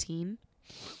 2019.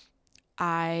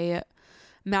 I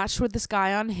matched with this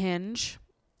guy on Hinge,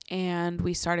 and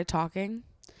we started talking.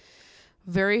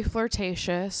 Very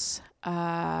flirtatious,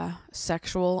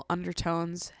 sexual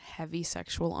undertones, heavy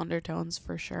sexual undertones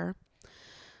for sure.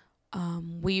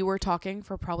 We were talking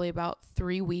for probably about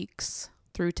 3 weeks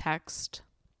through text.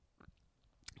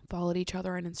 Followed each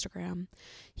other on Instagram.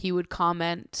 He would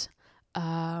comment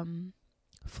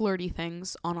flirty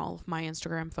things on all of my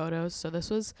Instagram photos. So this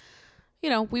was,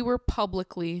 we were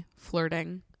publicly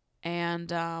flirting.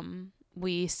 And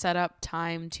we set up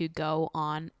time to go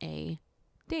on a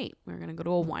date. We were going to go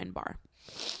to a wine bar.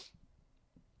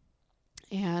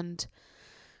 And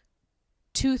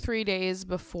 2-3 days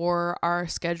before our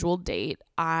scheduled date,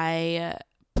 I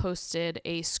posted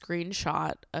a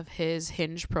screenshot of his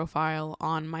Hinge profile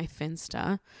on my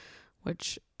Finsta,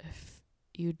 which, if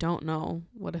you don't know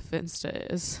what a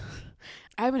Finsta is,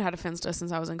 I haven't had a Finsta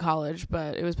since I was in college,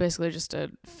 but it was basically just a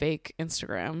fake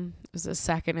Instagram. It was a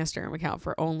second Instagram account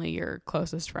for only your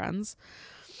closest friends.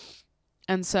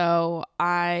 And so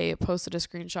I posted a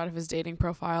screenshot of his dating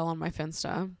profile on my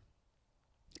Finsta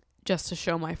just to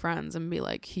show my friends and be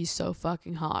like, he's so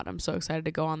fucking hot. I'm so excited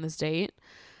to go on this date.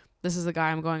 This is the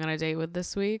guy I'm going on a date with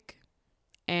this week.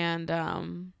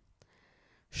 And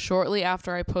shortly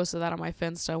after I posted that on my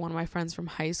Finsta, one of my friends from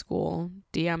high school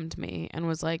DM'd me and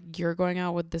was like, you're going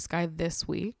out with this guy this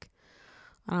week?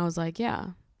 And I was like,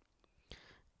 yeah.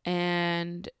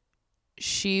 And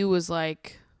she was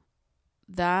like,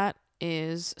 that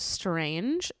is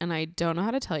strange, and I don't know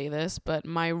how to tell you this, but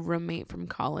my roommate from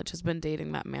college has been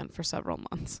dating that man for several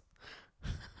months.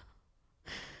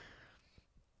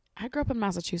 I grew up in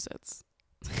Massachusetts.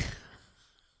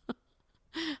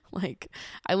 Like,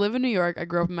 I live in New York. I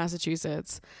grew up in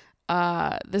Massachusetts.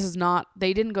 They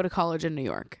didn't go to college in New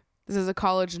York. This is a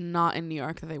college not in New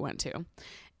York that they went to.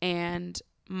 And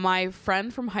my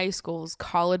friend from high school's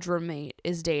college roommate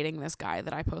is dating this guy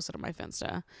that I posted on my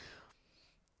Finsta.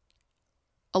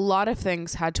 A lot of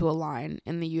things had to align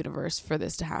in the universe for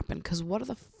this to happen, because what are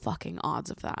the fucking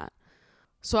odds of that?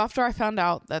 So after I found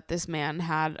out that this man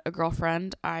had a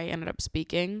girlfriend, I ended up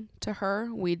speaking to her.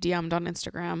 We DM'd on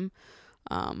Instagram.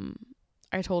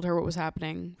 I told her what was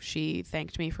happening. She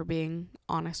thanked me for being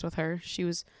honest with her.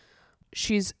 She's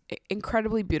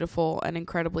incredibly beautiful and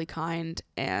incredibly kind,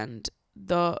 and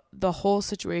the whole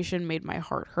situation made my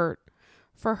heart hurt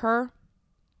for her,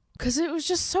 because it was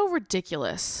just so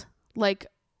ridiculous. Like,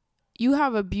 you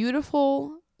have a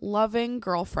beautiful, loving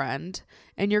girlfriend,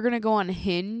 and you're going to go on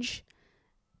Hinge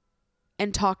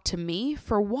and talk to me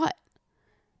for what?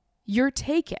 You're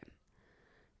taken.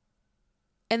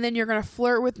 And then you're going to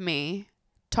flirt with me,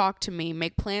 talk to me,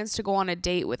 make plans to go on a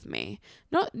date with me.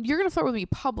 No, you're going to flirt with me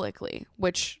publicly,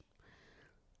 which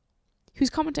he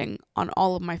was commenting on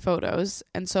all of my photos.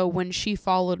 And so when she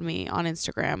followed me on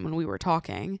Instagram when we were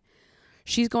talking,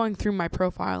 she's going through my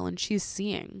profile and she's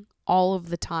seeing all of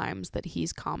the times that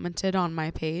he's commented on my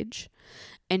page,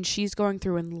 and she's going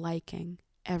through and liking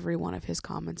every one of his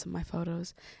comments in my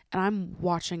photos. And I'm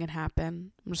watching it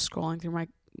happen. I'm just scrolling through my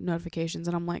notifications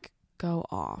and I'm like, go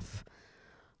off,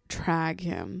 tag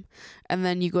him. And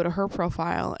then you go to her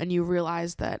profile and you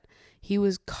realize that he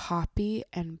was copy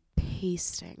and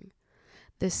pasting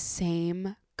the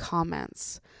same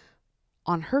comments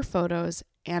on her photos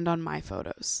and on my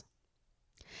photos.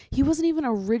 He wasn't even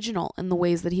original in the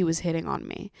ways that he was hitting on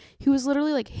me. He was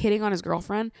literally like hitting on his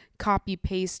girlfriend, copy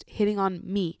paste, hitting on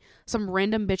me, some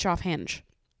random bitch off Hinge.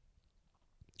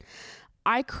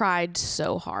 I cried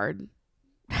so hard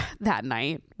that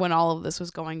night when all of this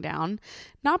was going down.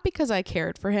 Not because I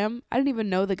cared for him. I didn't even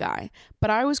know the guy. But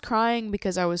I was crying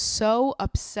because I was so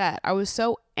upset. I was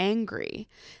so angry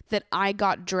that I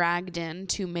got dragged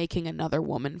into making another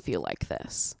woman feel like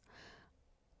this.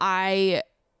 I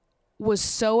was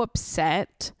so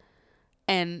upset,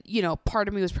 and part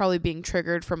of me was probably being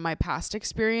triggered from my past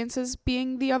experiences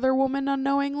being the other woman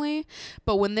unknowingly,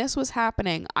 but when this was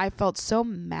happening, I felt so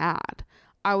mad.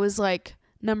 I was like,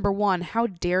 number one, how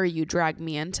dare you drag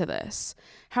me into this?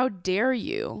 How dare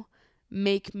you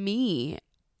make me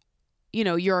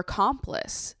your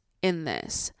accomplice in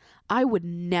this. I would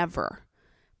never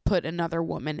put another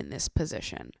woman in this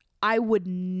position. I would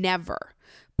never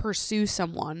pursue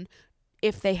someone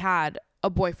if they had a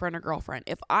boyfriend or girlfriend.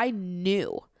 If I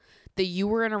knew that you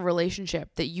were in a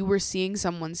relationship, that you were seeing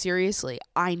someone seriously,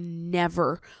 I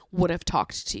never would have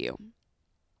talked to you.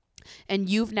 And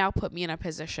you've now put me in a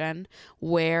position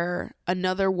where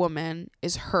another woman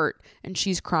is hurt and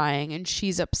she's crying and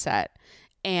she's upset,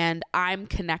 and I'm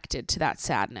connected to that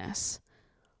sadness.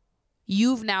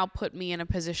 You've now put me in a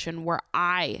position where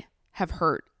I have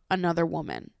hurt another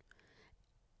woman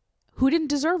who didn't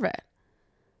deserve it.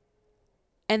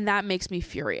 And that makes me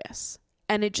furious.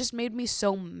 And it just made me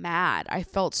so mad. I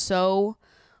felt so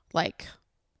like,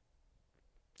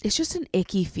 it's just an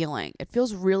icky feeling. It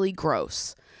feels really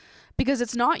gross because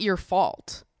it's not your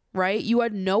fault, right? You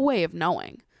had no way of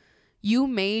knowing. You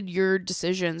made your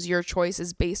decisions, your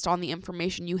choices based on the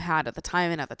information you had at the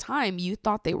time. And at the time, you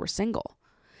thought they were single.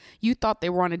 You thought they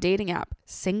were on a dating app,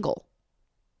 single.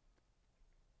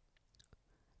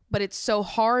 But it's so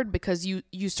hard because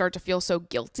you start to feel so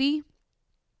guilty.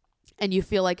 And you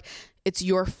feel like it's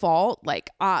your fault.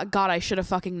 Like, God, I should have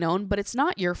fucking known. But it's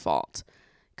not your fault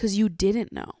because you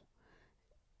didn't know.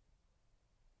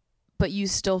 But you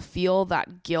still feel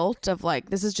that guilt of like,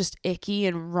 this is just icky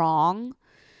and wrong.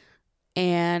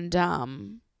 And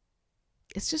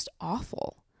it's just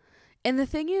awful. And the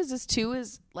thing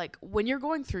is like when you're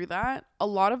going through that, a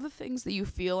lot of the things that you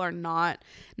feel are not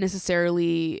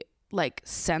necessarily like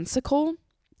sensical.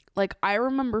 Like I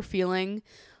remember feeling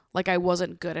like I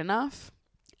wasn't good enough.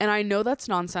 And I know that's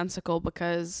nonsensical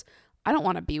because I don't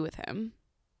want to be with him,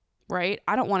 right?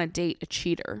 I don't want to date a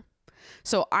cheater.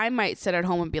 So I might sit at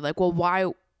home and be like, well, why?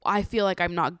 I feel like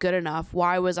I'm not good enough.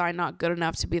 Why was I not good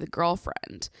enough to be the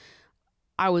girlfriend?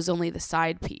 I was only the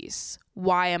side piece.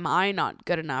 Why am I not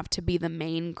good enough to be the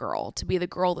main girl, to be the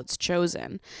girl that's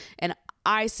chosen? And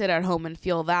I sit at home and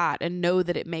feel that and know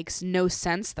that it makes no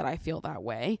sense that I feel that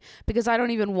way because I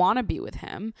don't even want to be with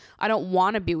him. I don't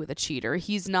want to be with a cheater.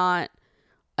 He's not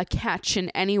a catch in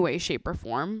any way, shape, or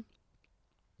form.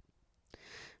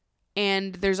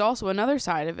 And there's also another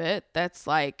side of it that's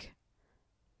like,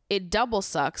 it double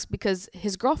sucks because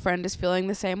his girlfriend is feeling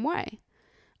the same way.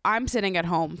 I'm sitting at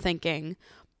home thinking,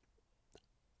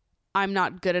 I'm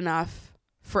not good enough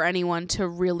for anyone to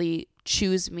really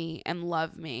choose me and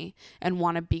love me and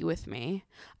want to be with me.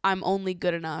 I'm only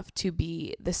good enough to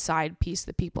be the side piece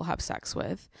that people have sex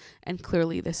with. And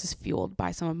clearly this is fueled by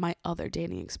some of my other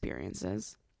dating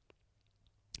experiences.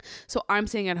 So I'm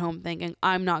sitting at home thinking,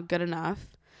 I'm not good enough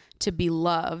to be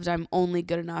loved. I'm only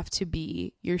good enough to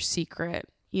be your secret,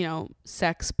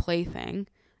 sex plaything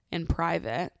in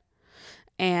private.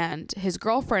 And his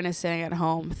girlfriend is sitting at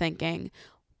home thinking,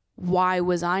 why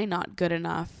was I not good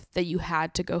enough that you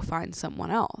had to go find someone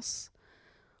else?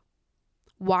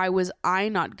 Why was I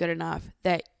not good enough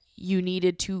that you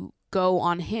needed to go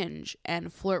on Hinge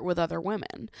and flirt with other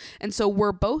women? And so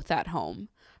we're both at home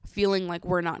feeling like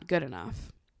we're not good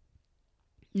enough.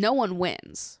 No one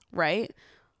wins, right?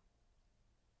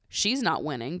 She's not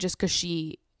winning just because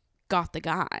she got the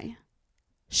guy.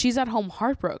 She's at home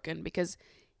heartbroken because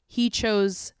he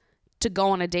chose to go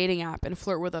on a dating app and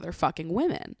flirt with other fucking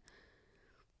women.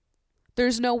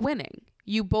 There's no winning.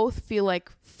 You both feel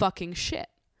like fucking shit.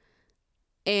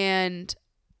 And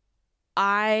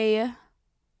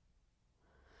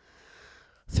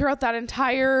throughout that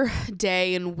entire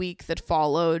day and week that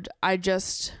followed, I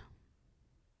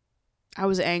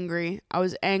was angry. I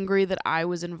was angry that I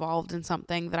was involved in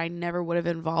something that I never would have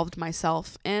involved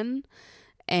myself in.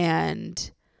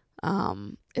 And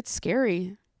it's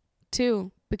scary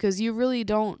too, because you really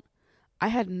don't. I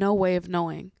had no way of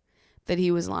knowing that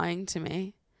he was lying to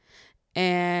me.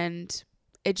 And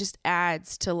it just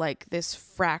adds to like this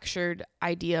fractured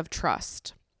idea of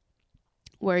trust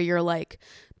where you're like,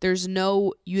 there's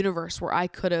no universe where I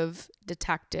could have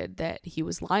detected that he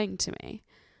was lying to me.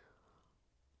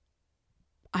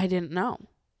 I didn't know.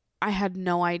 I had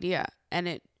no idea.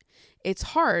 And it's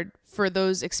hard for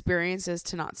those experiences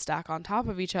to not stack on top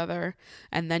of each other.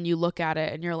 And then you look at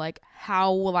it and you're like,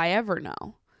 how will I ever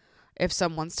know if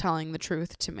someone's telling the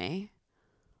truth to me?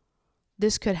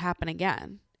 This could happen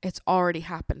again. It's already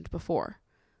happened before.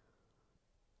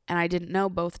 And I didn't know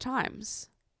both times.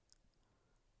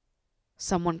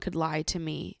 Someone could lie to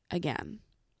me again.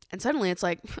 And suddenly it's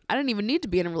like, I didn't even need to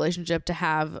be in a relationship to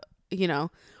have,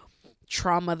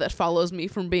 trauma that follows me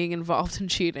from being involved in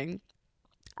cheating.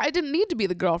 I didn't need to be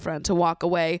the girlfriend to walk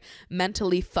away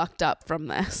mentally fucked up from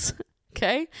this.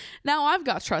 Okay? Now I've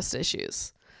got trust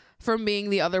issues from being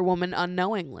the other woman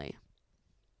unknowingly.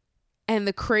 And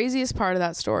the craziest part of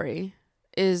that story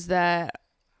is that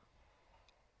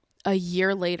a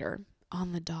year later,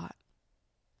 on the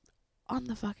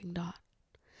fucking dot,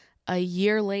 a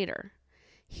year later,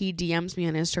 he DMs me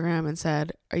on Instagram and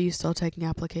said, "Are you still taking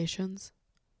applications?"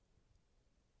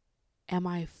 Am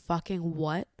I fucking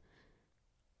what?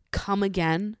 Come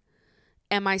again?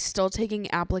 Am I still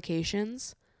taking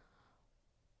applications?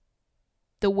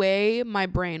 The way my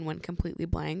brain went completely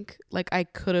blank, like I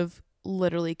could have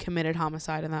literally committed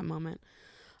homicide in that moment.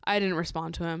 I didn't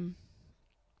respond to him.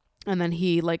 And then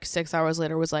he, like 6 hours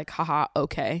later, was like, haha,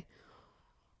 okay.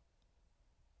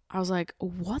 I was like,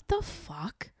 what the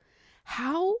fuck?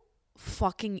 How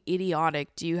fucking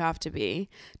idiotic do you have to be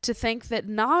to think that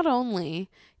not only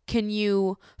can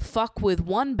you fuck with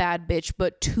one bad bitch,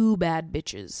 but two bad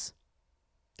bitches?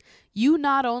 You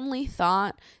not only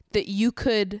thought that you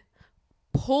could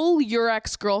pull your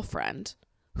ex-girlfriend,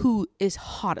 who is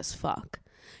hot as fuck,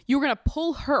 you were going to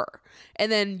pull her,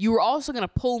 and then you were also going to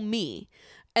pull me.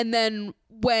 And then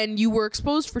when you were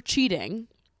exposed for cheating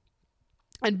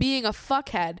and being a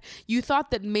fuckhead, you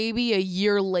thought that maybe a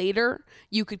year later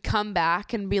you could come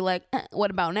back and be like,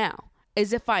 what about now?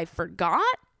 As if I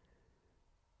forgot?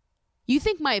 You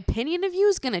think my opinion of you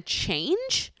is going to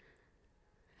change?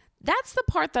 That's the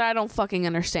part that I don't fucking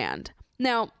understand.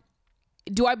 Now,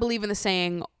 do I believe in the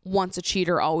saying, once a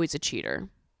cheater, always a cheater?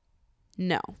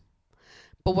 No.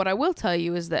 But what I will tell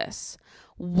you is this.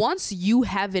 Once you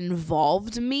have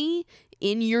involved me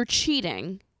in your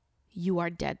cheating, you are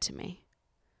dead to me.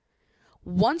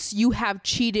 Once you have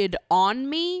cheated on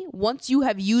me, once you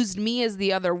have used me as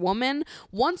the other woman,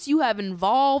 once you have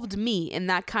involved me in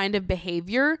that kind of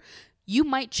behavior, you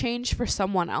might change for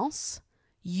someone else.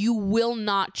 You will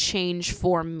not change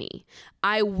for me.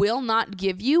 I will not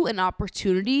give you an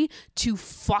opportunity to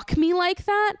fuck me like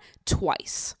that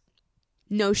twice.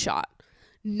 No shot.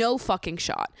 No fucking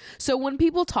shot. So when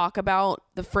people talk about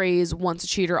the phrase once a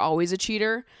cheater, always a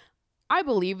cheater, I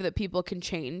believe that people can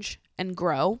change and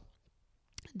grow.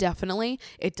 Definitely.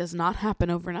 It does not happen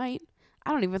overnight.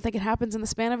 I don't even think it happens in the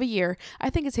span of a year. I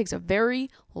think it takes a very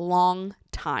long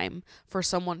time for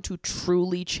someone to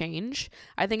truly change.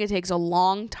 I think it takes a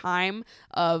long time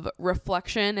of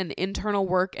reflection and internal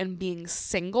work and being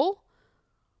single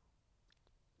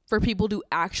for people to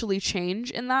actually change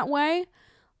in that way.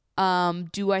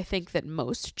 Do I think that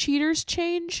most cheaters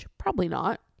change? Probably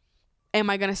not. Am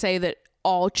I going to say that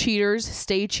all cheaters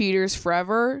stay cheaters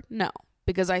forever? No.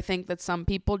 Because I think that some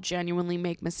people genuinely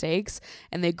make mistakes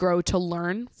and they grow to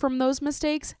learn from those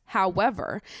mistakes.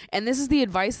 However, and this is the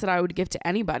advice that I would give to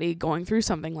anybody going through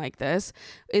something like this,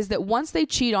 is that once they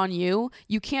cheat on you,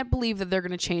 you can't believe that they're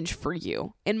going to change for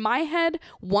you. In my head,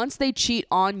 once they cheat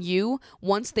on you,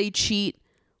 once they cheat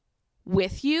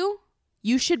with you,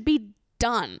 you should be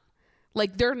done.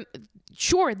 Like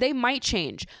sure, they might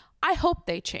change. I hope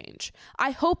they change. I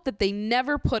hope that they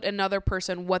never put another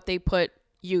person what they put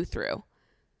you through.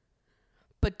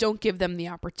 But don't give them the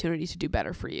opportunity to do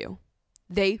better for you.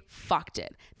 They fucked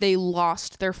it. They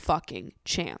lost their fucking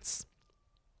chance.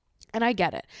 And I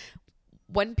get it.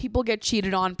 When people get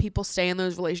cheated on, people stay in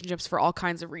those relationships for all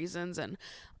kinds of reasons. And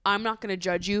I'm not going to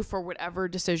judge you for whatever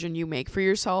decision you make for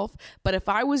yourself. But if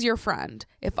I was your friend,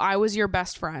 if I was your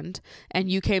best friend, and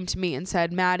you came to me and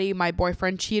said, Maddie, my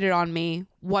boyfriend cheated on me,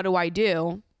 what do I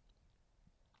do?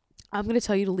 I'm going to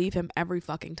tell you to leave him every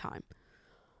fucking time.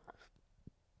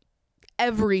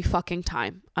 Every fucking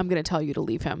time I'm going to tell you to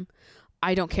leave him.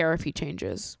 I don't care if he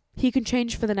changes. He can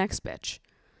change for the next bitch.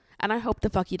 And I hope the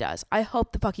fuck he does. I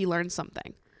hope the fuck he learns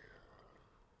something.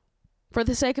 For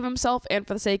the sake of himself and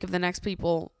for the sake of the next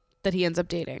people that he ends up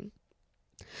dating.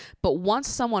 But once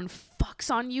someone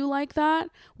fucks on you like that,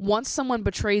 once someone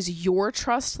betrays your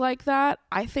trust like that,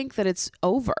 I think that it's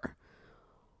over.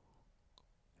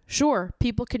 Sure,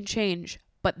 people can change,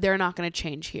 but they're not going to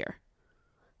change here.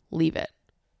 Leave it.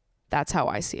 That's how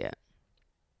I see it.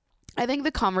 I think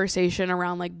the conversation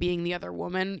around like being the other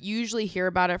woman, you usually hear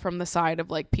about it from the side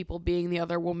of like people being the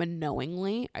other woman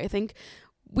knowingly. I think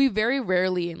we very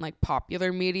rarely in like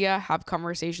popular media have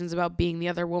conversations about being the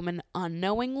other woman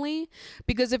unknowingly,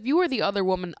 because if you are the other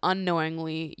woman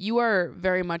unknowingly, you are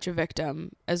very much a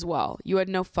victim as well. You had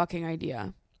no fucking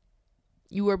idea.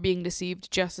 You were being deceived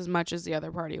just as much as the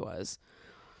other party was.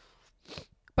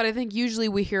 But I think usually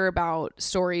we hear about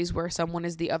stories where someone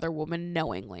is the other woman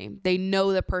knowingly. They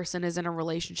know the person is in a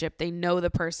relationship. They know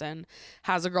the person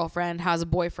has a girlfriend, has a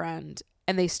boyfriend,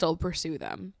 and they still pursue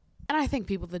them. And I think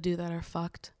people that do that are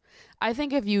fucked. I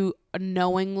think if you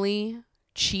knowingly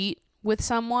cheat with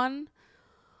someone,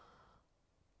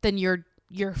 then you're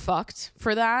fucked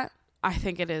for that. I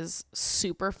think it is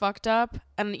super fucked up.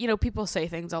 And, you know, people say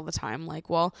things all the time like,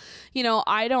 well, you know,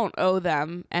 I don't owe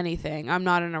them anything. I'm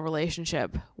not in a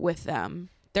relationship with them.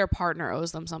 Their partner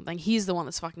owes them something. He's the one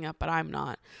that's fucking up, but I'm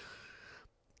not.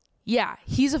 Yeah,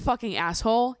 he's a fucking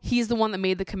asshole. He's the one that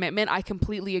made the commitment. I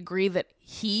completely agree that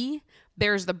he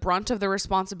bears the brunt of the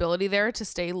responsibility there to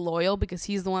stay loyal because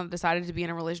he's the one that decided to be in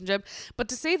a relationship. But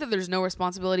to say that there's no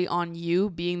responsibility on you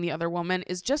being the other woman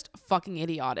is just fucking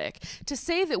idiotic. To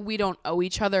say that we don't owe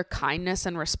each other kindness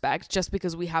and respect just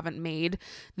because we haven't made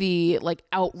the like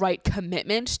outright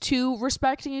commitment to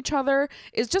respecting each other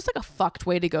is just like a fucked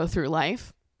way to go through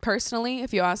life. Personally,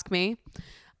 if you ask me,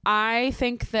 I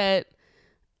think that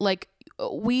like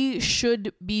we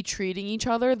should be treating each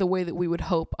other the way that we would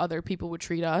hope other people would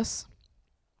treat us.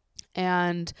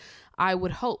 And I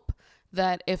would hope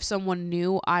that if someone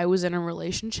knew I was in a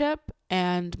relationship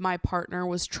and my partner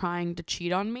was trying to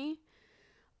cheat on me,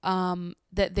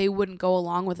 that they wouldn't go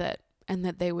along with it and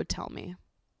that they would tell me.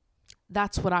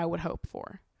 That's what I would hope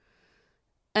for.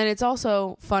 And it's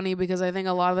also funny because I think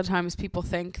a lot of the times people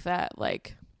think that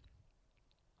like,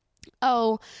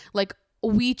 oh, like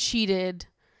we cheated.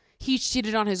 He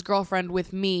cheated on his girlfriend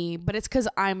with me, but it's because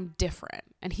I'm different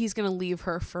and he's going to leave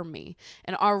her for me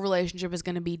and our relationship is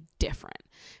going to be different.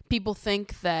 People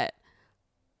think that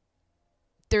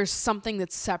there's something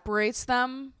that separates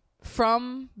them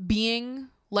from being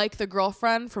like the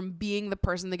girlfriend, from being the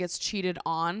person that gets cheated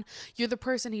on. You're the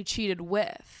person he cheated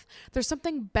with. There's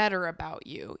something better about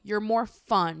you. You're more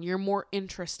fun. You're more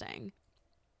interesting.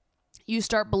 You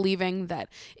start believing that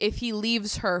if he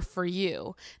leaves her for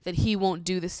you, that he won't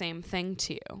do the same thing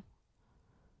to you.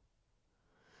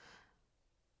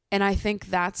 And I think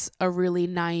that's a really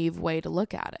naive way to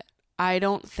look at it. I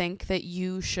don't think that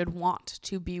you should want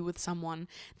to be with someone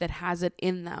that has it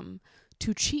in them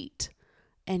to cheat.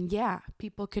 And yeah,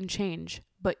 people can change,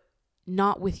 but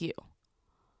not with you.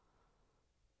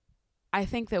 I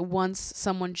think that once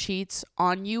someone cheats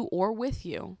on you or with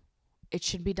you, it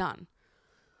should be done.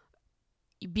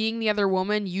 Being the other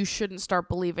woman, you shouldn't start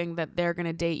believing that they're going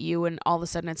to date you and all of a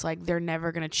sudden it's like they're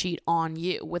never going to cheat on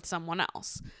you with someone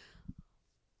else.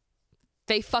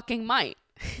 They fucking might.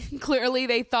 Clearly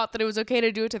they thought that it was okay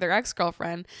to do it to their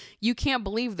ex-girlfriend. You can't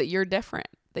believe that you're different,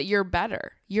 that you're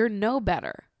better. You're no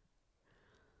better.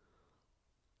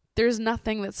 There's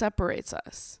nothing that separates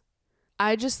us.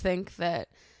 I just think that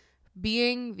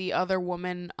being the other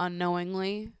woman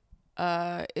unknowingly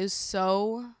is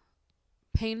so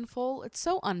painful. It's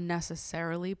so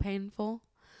unnecessarily painful.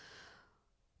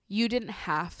 You didn't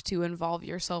have to involve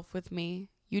yourself with me.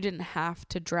 You didn't have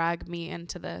to drag me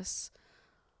into this.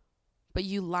 But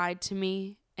you lied to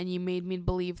me and you made me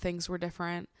believe things were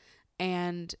different.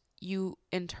 And you,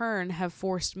 in turn, have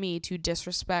forced me to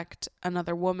disrespect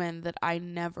another woman that I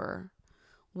never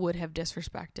would have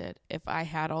disrespected if I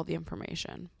had all the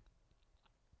information.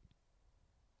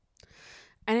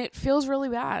 And it feels really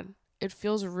bad. It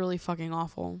feels really fucking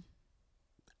awful.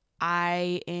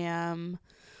 I am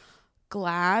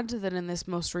glad that in this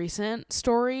most recent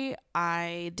story,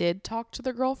 I did talk to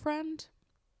the girlfriend.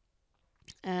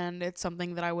 And it's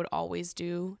something that I would always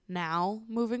do now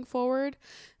moving forward.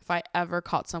 If I ever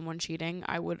caught someone cheating,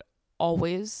 I would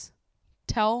always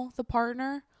tell the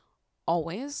partner.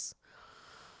 Always.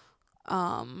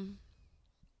 All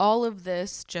of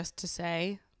this just to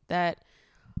say that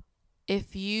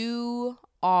if you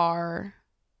are,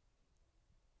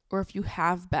 or if you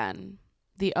have been,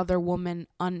 the other woman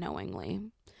unknowingly,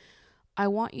 I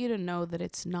want you to know that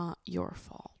it's not your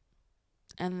fault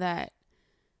and that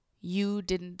you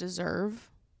didn't deserve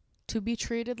to be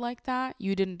treated like that.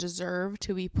 You didn't deserve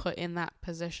to be put in that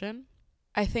position.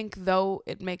 I think though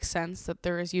it makes sense that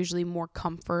there is usually more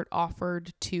comfort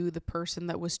offered to the person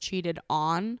that was cheated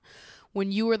on,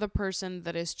 when you are the person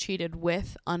that is cheated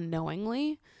with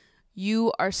unknowingly,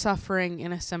 you are suffering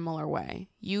in a similar way.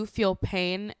 You feel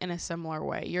pain in a similar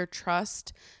way. Your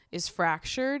trust is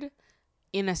fractured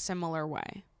in a similar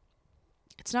way.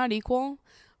 It's not equal,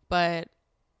 but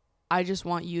I just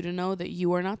want you to know that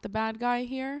you are not the bad guy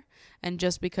here. And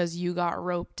just because you got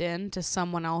roped into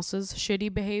someone else's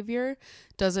shitty behavior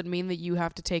doesn't mean that you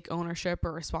have to take ownership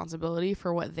or responsibility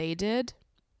for what they did.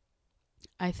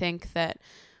 I think that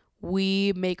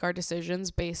we make our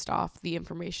decisions based off the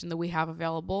information that we have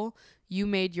available. You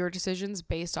made your decisions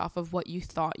based off of what you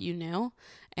thought you knew.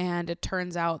 And it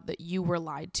turns out that you were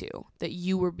lied to, that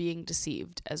you were being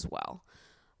deceived as well.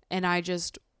 And I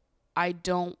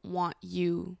don't want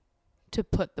you to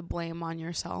put the blame on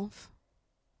yourself.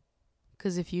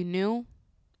 Because if you knew,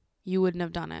 you wouldn't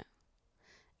have done it.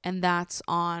 And that's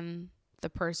on the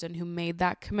person who made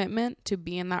that commitment to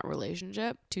be in that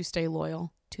relationship to stay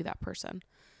loyal. to that person.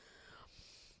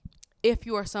 If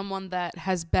you are someone that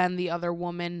has been the other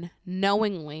woman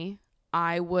knowingly,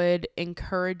 I would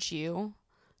encourage you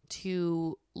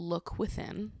to look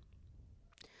within.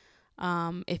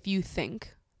 If you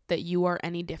think that you are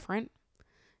any different,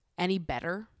 any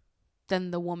better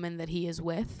than the woman that he is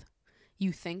with,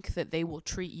 you think that they will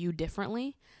treat you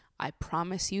differently, I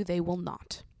promise you they will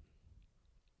not.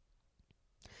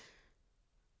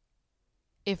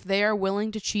 If they are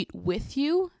willing to cheat with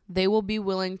you, they will be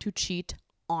willing to cheat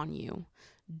on you.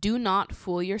 Do not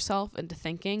fool yourself into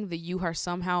thinking that you are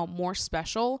somehow more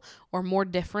special or more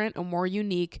different or more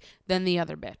unique than the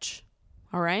other bitch.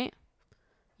 All right?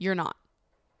 You're not.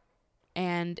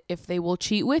 And if they will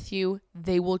cheat with you,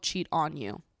 they will cheat on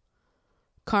you.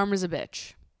 Karma's a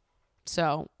bitch.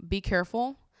 So be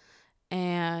careful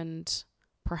and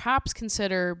perhaps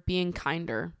consider being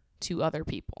kinder to other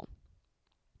people.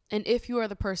 And if you are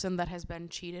the person that has been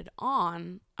cheated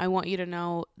on, I want you to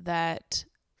know that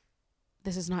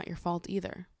this is not your fault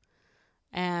either.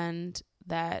 And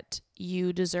that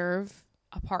you deserve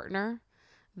a partner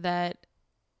that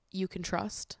you can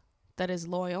trust, that is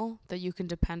loyal, that you can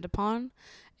depend upon.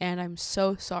 And I'm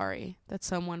so sorry that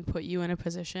someone put you in a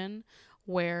position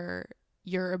where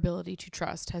your ability to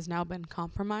trust has now been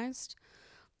compromised.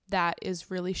 That is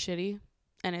really shitty,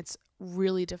 and it's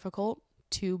really difficult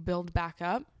to build back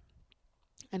up,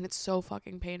 and it's so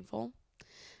fucking painful.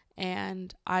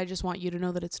 And I just want you to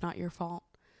know that it's not your fault,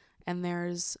 and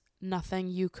there's nothing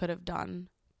you could have done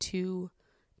to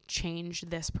change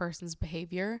this person's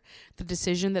behavior. The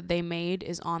decision that they made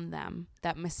is on them.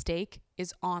 That mistake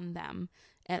is on them,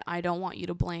 and I don't want you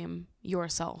to blame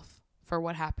yourself for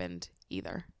what happened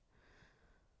either.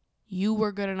 You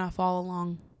were good enough all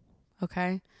along,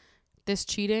 okay? This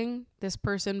cheating, this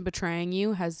person betraying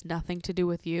you has nothing to do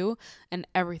with you and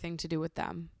everything to do with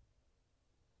them.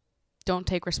 Don't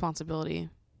take responsibility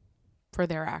for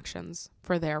their actions,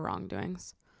 for their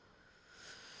wrongdoings.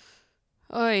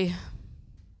 Oy.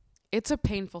 It's a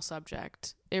painful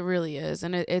subject. It really is.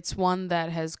 And it's one that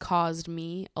has caused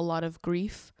me a lot of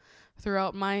grief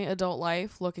throughout my adult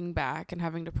life, looking back and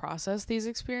having to process these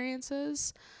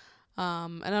experiences.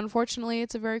 And unfortunately,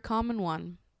 it's a very common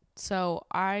one. So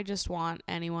I just want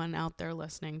anyone out there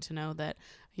listening to know that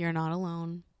you're not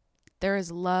alone. There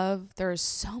is love. There is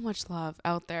so much love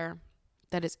out there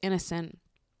that is innocent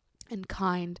and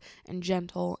kind and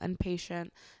gentle and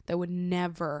patient that would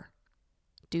never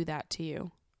do that to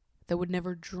you, that would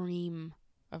never dream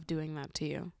of doing that to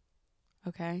you.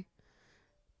 Okay?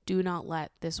 Do not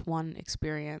let this one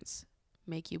experience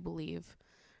make you believe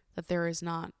that there is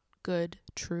not good,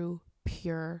 true,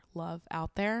 pure love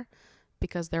out there,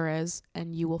 because there is,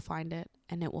 and you will find it,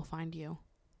 and it will find you.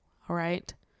 All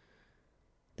right?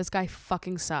 This guy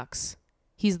fucking sucks.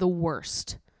 He's the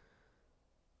worst.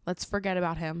 Let's forget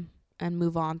about him and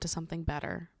move on to something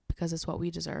better, because it's what we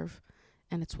deserve,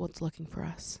 and it's what's looking for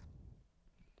us.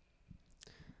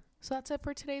 So that's it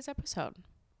for today's episode.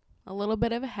 A little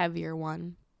bit of a heavier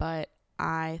one, but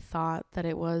I thought that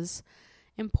it was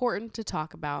important to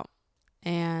talk about,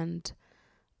 and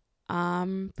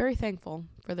I'm very thankful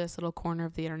for this little corner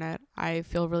of the internet. I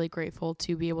feel really grateful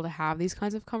to be able to have these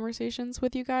kinds of conversations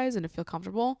with you guys and to feel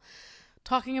comfortable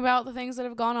talking about the things that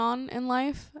have gone on in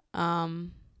life.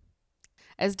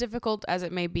 As difficult as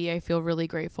it may be, I feel really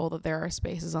grateful that there are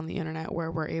spaces on the internet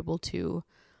where we're able to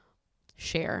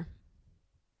share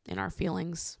in our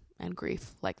feelings and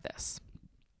grief like this.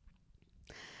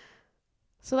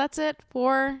 So that's it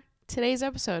for today's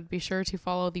episode. Be sure to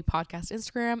follow the podcast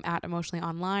Instagram at Emotionally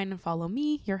Online and follow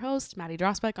me, your host, Maddie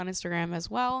Drosbeck, on Instagram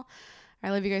as well. I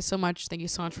love you guys so much. Thank you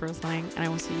so much for listening, and I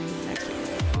will see you next week.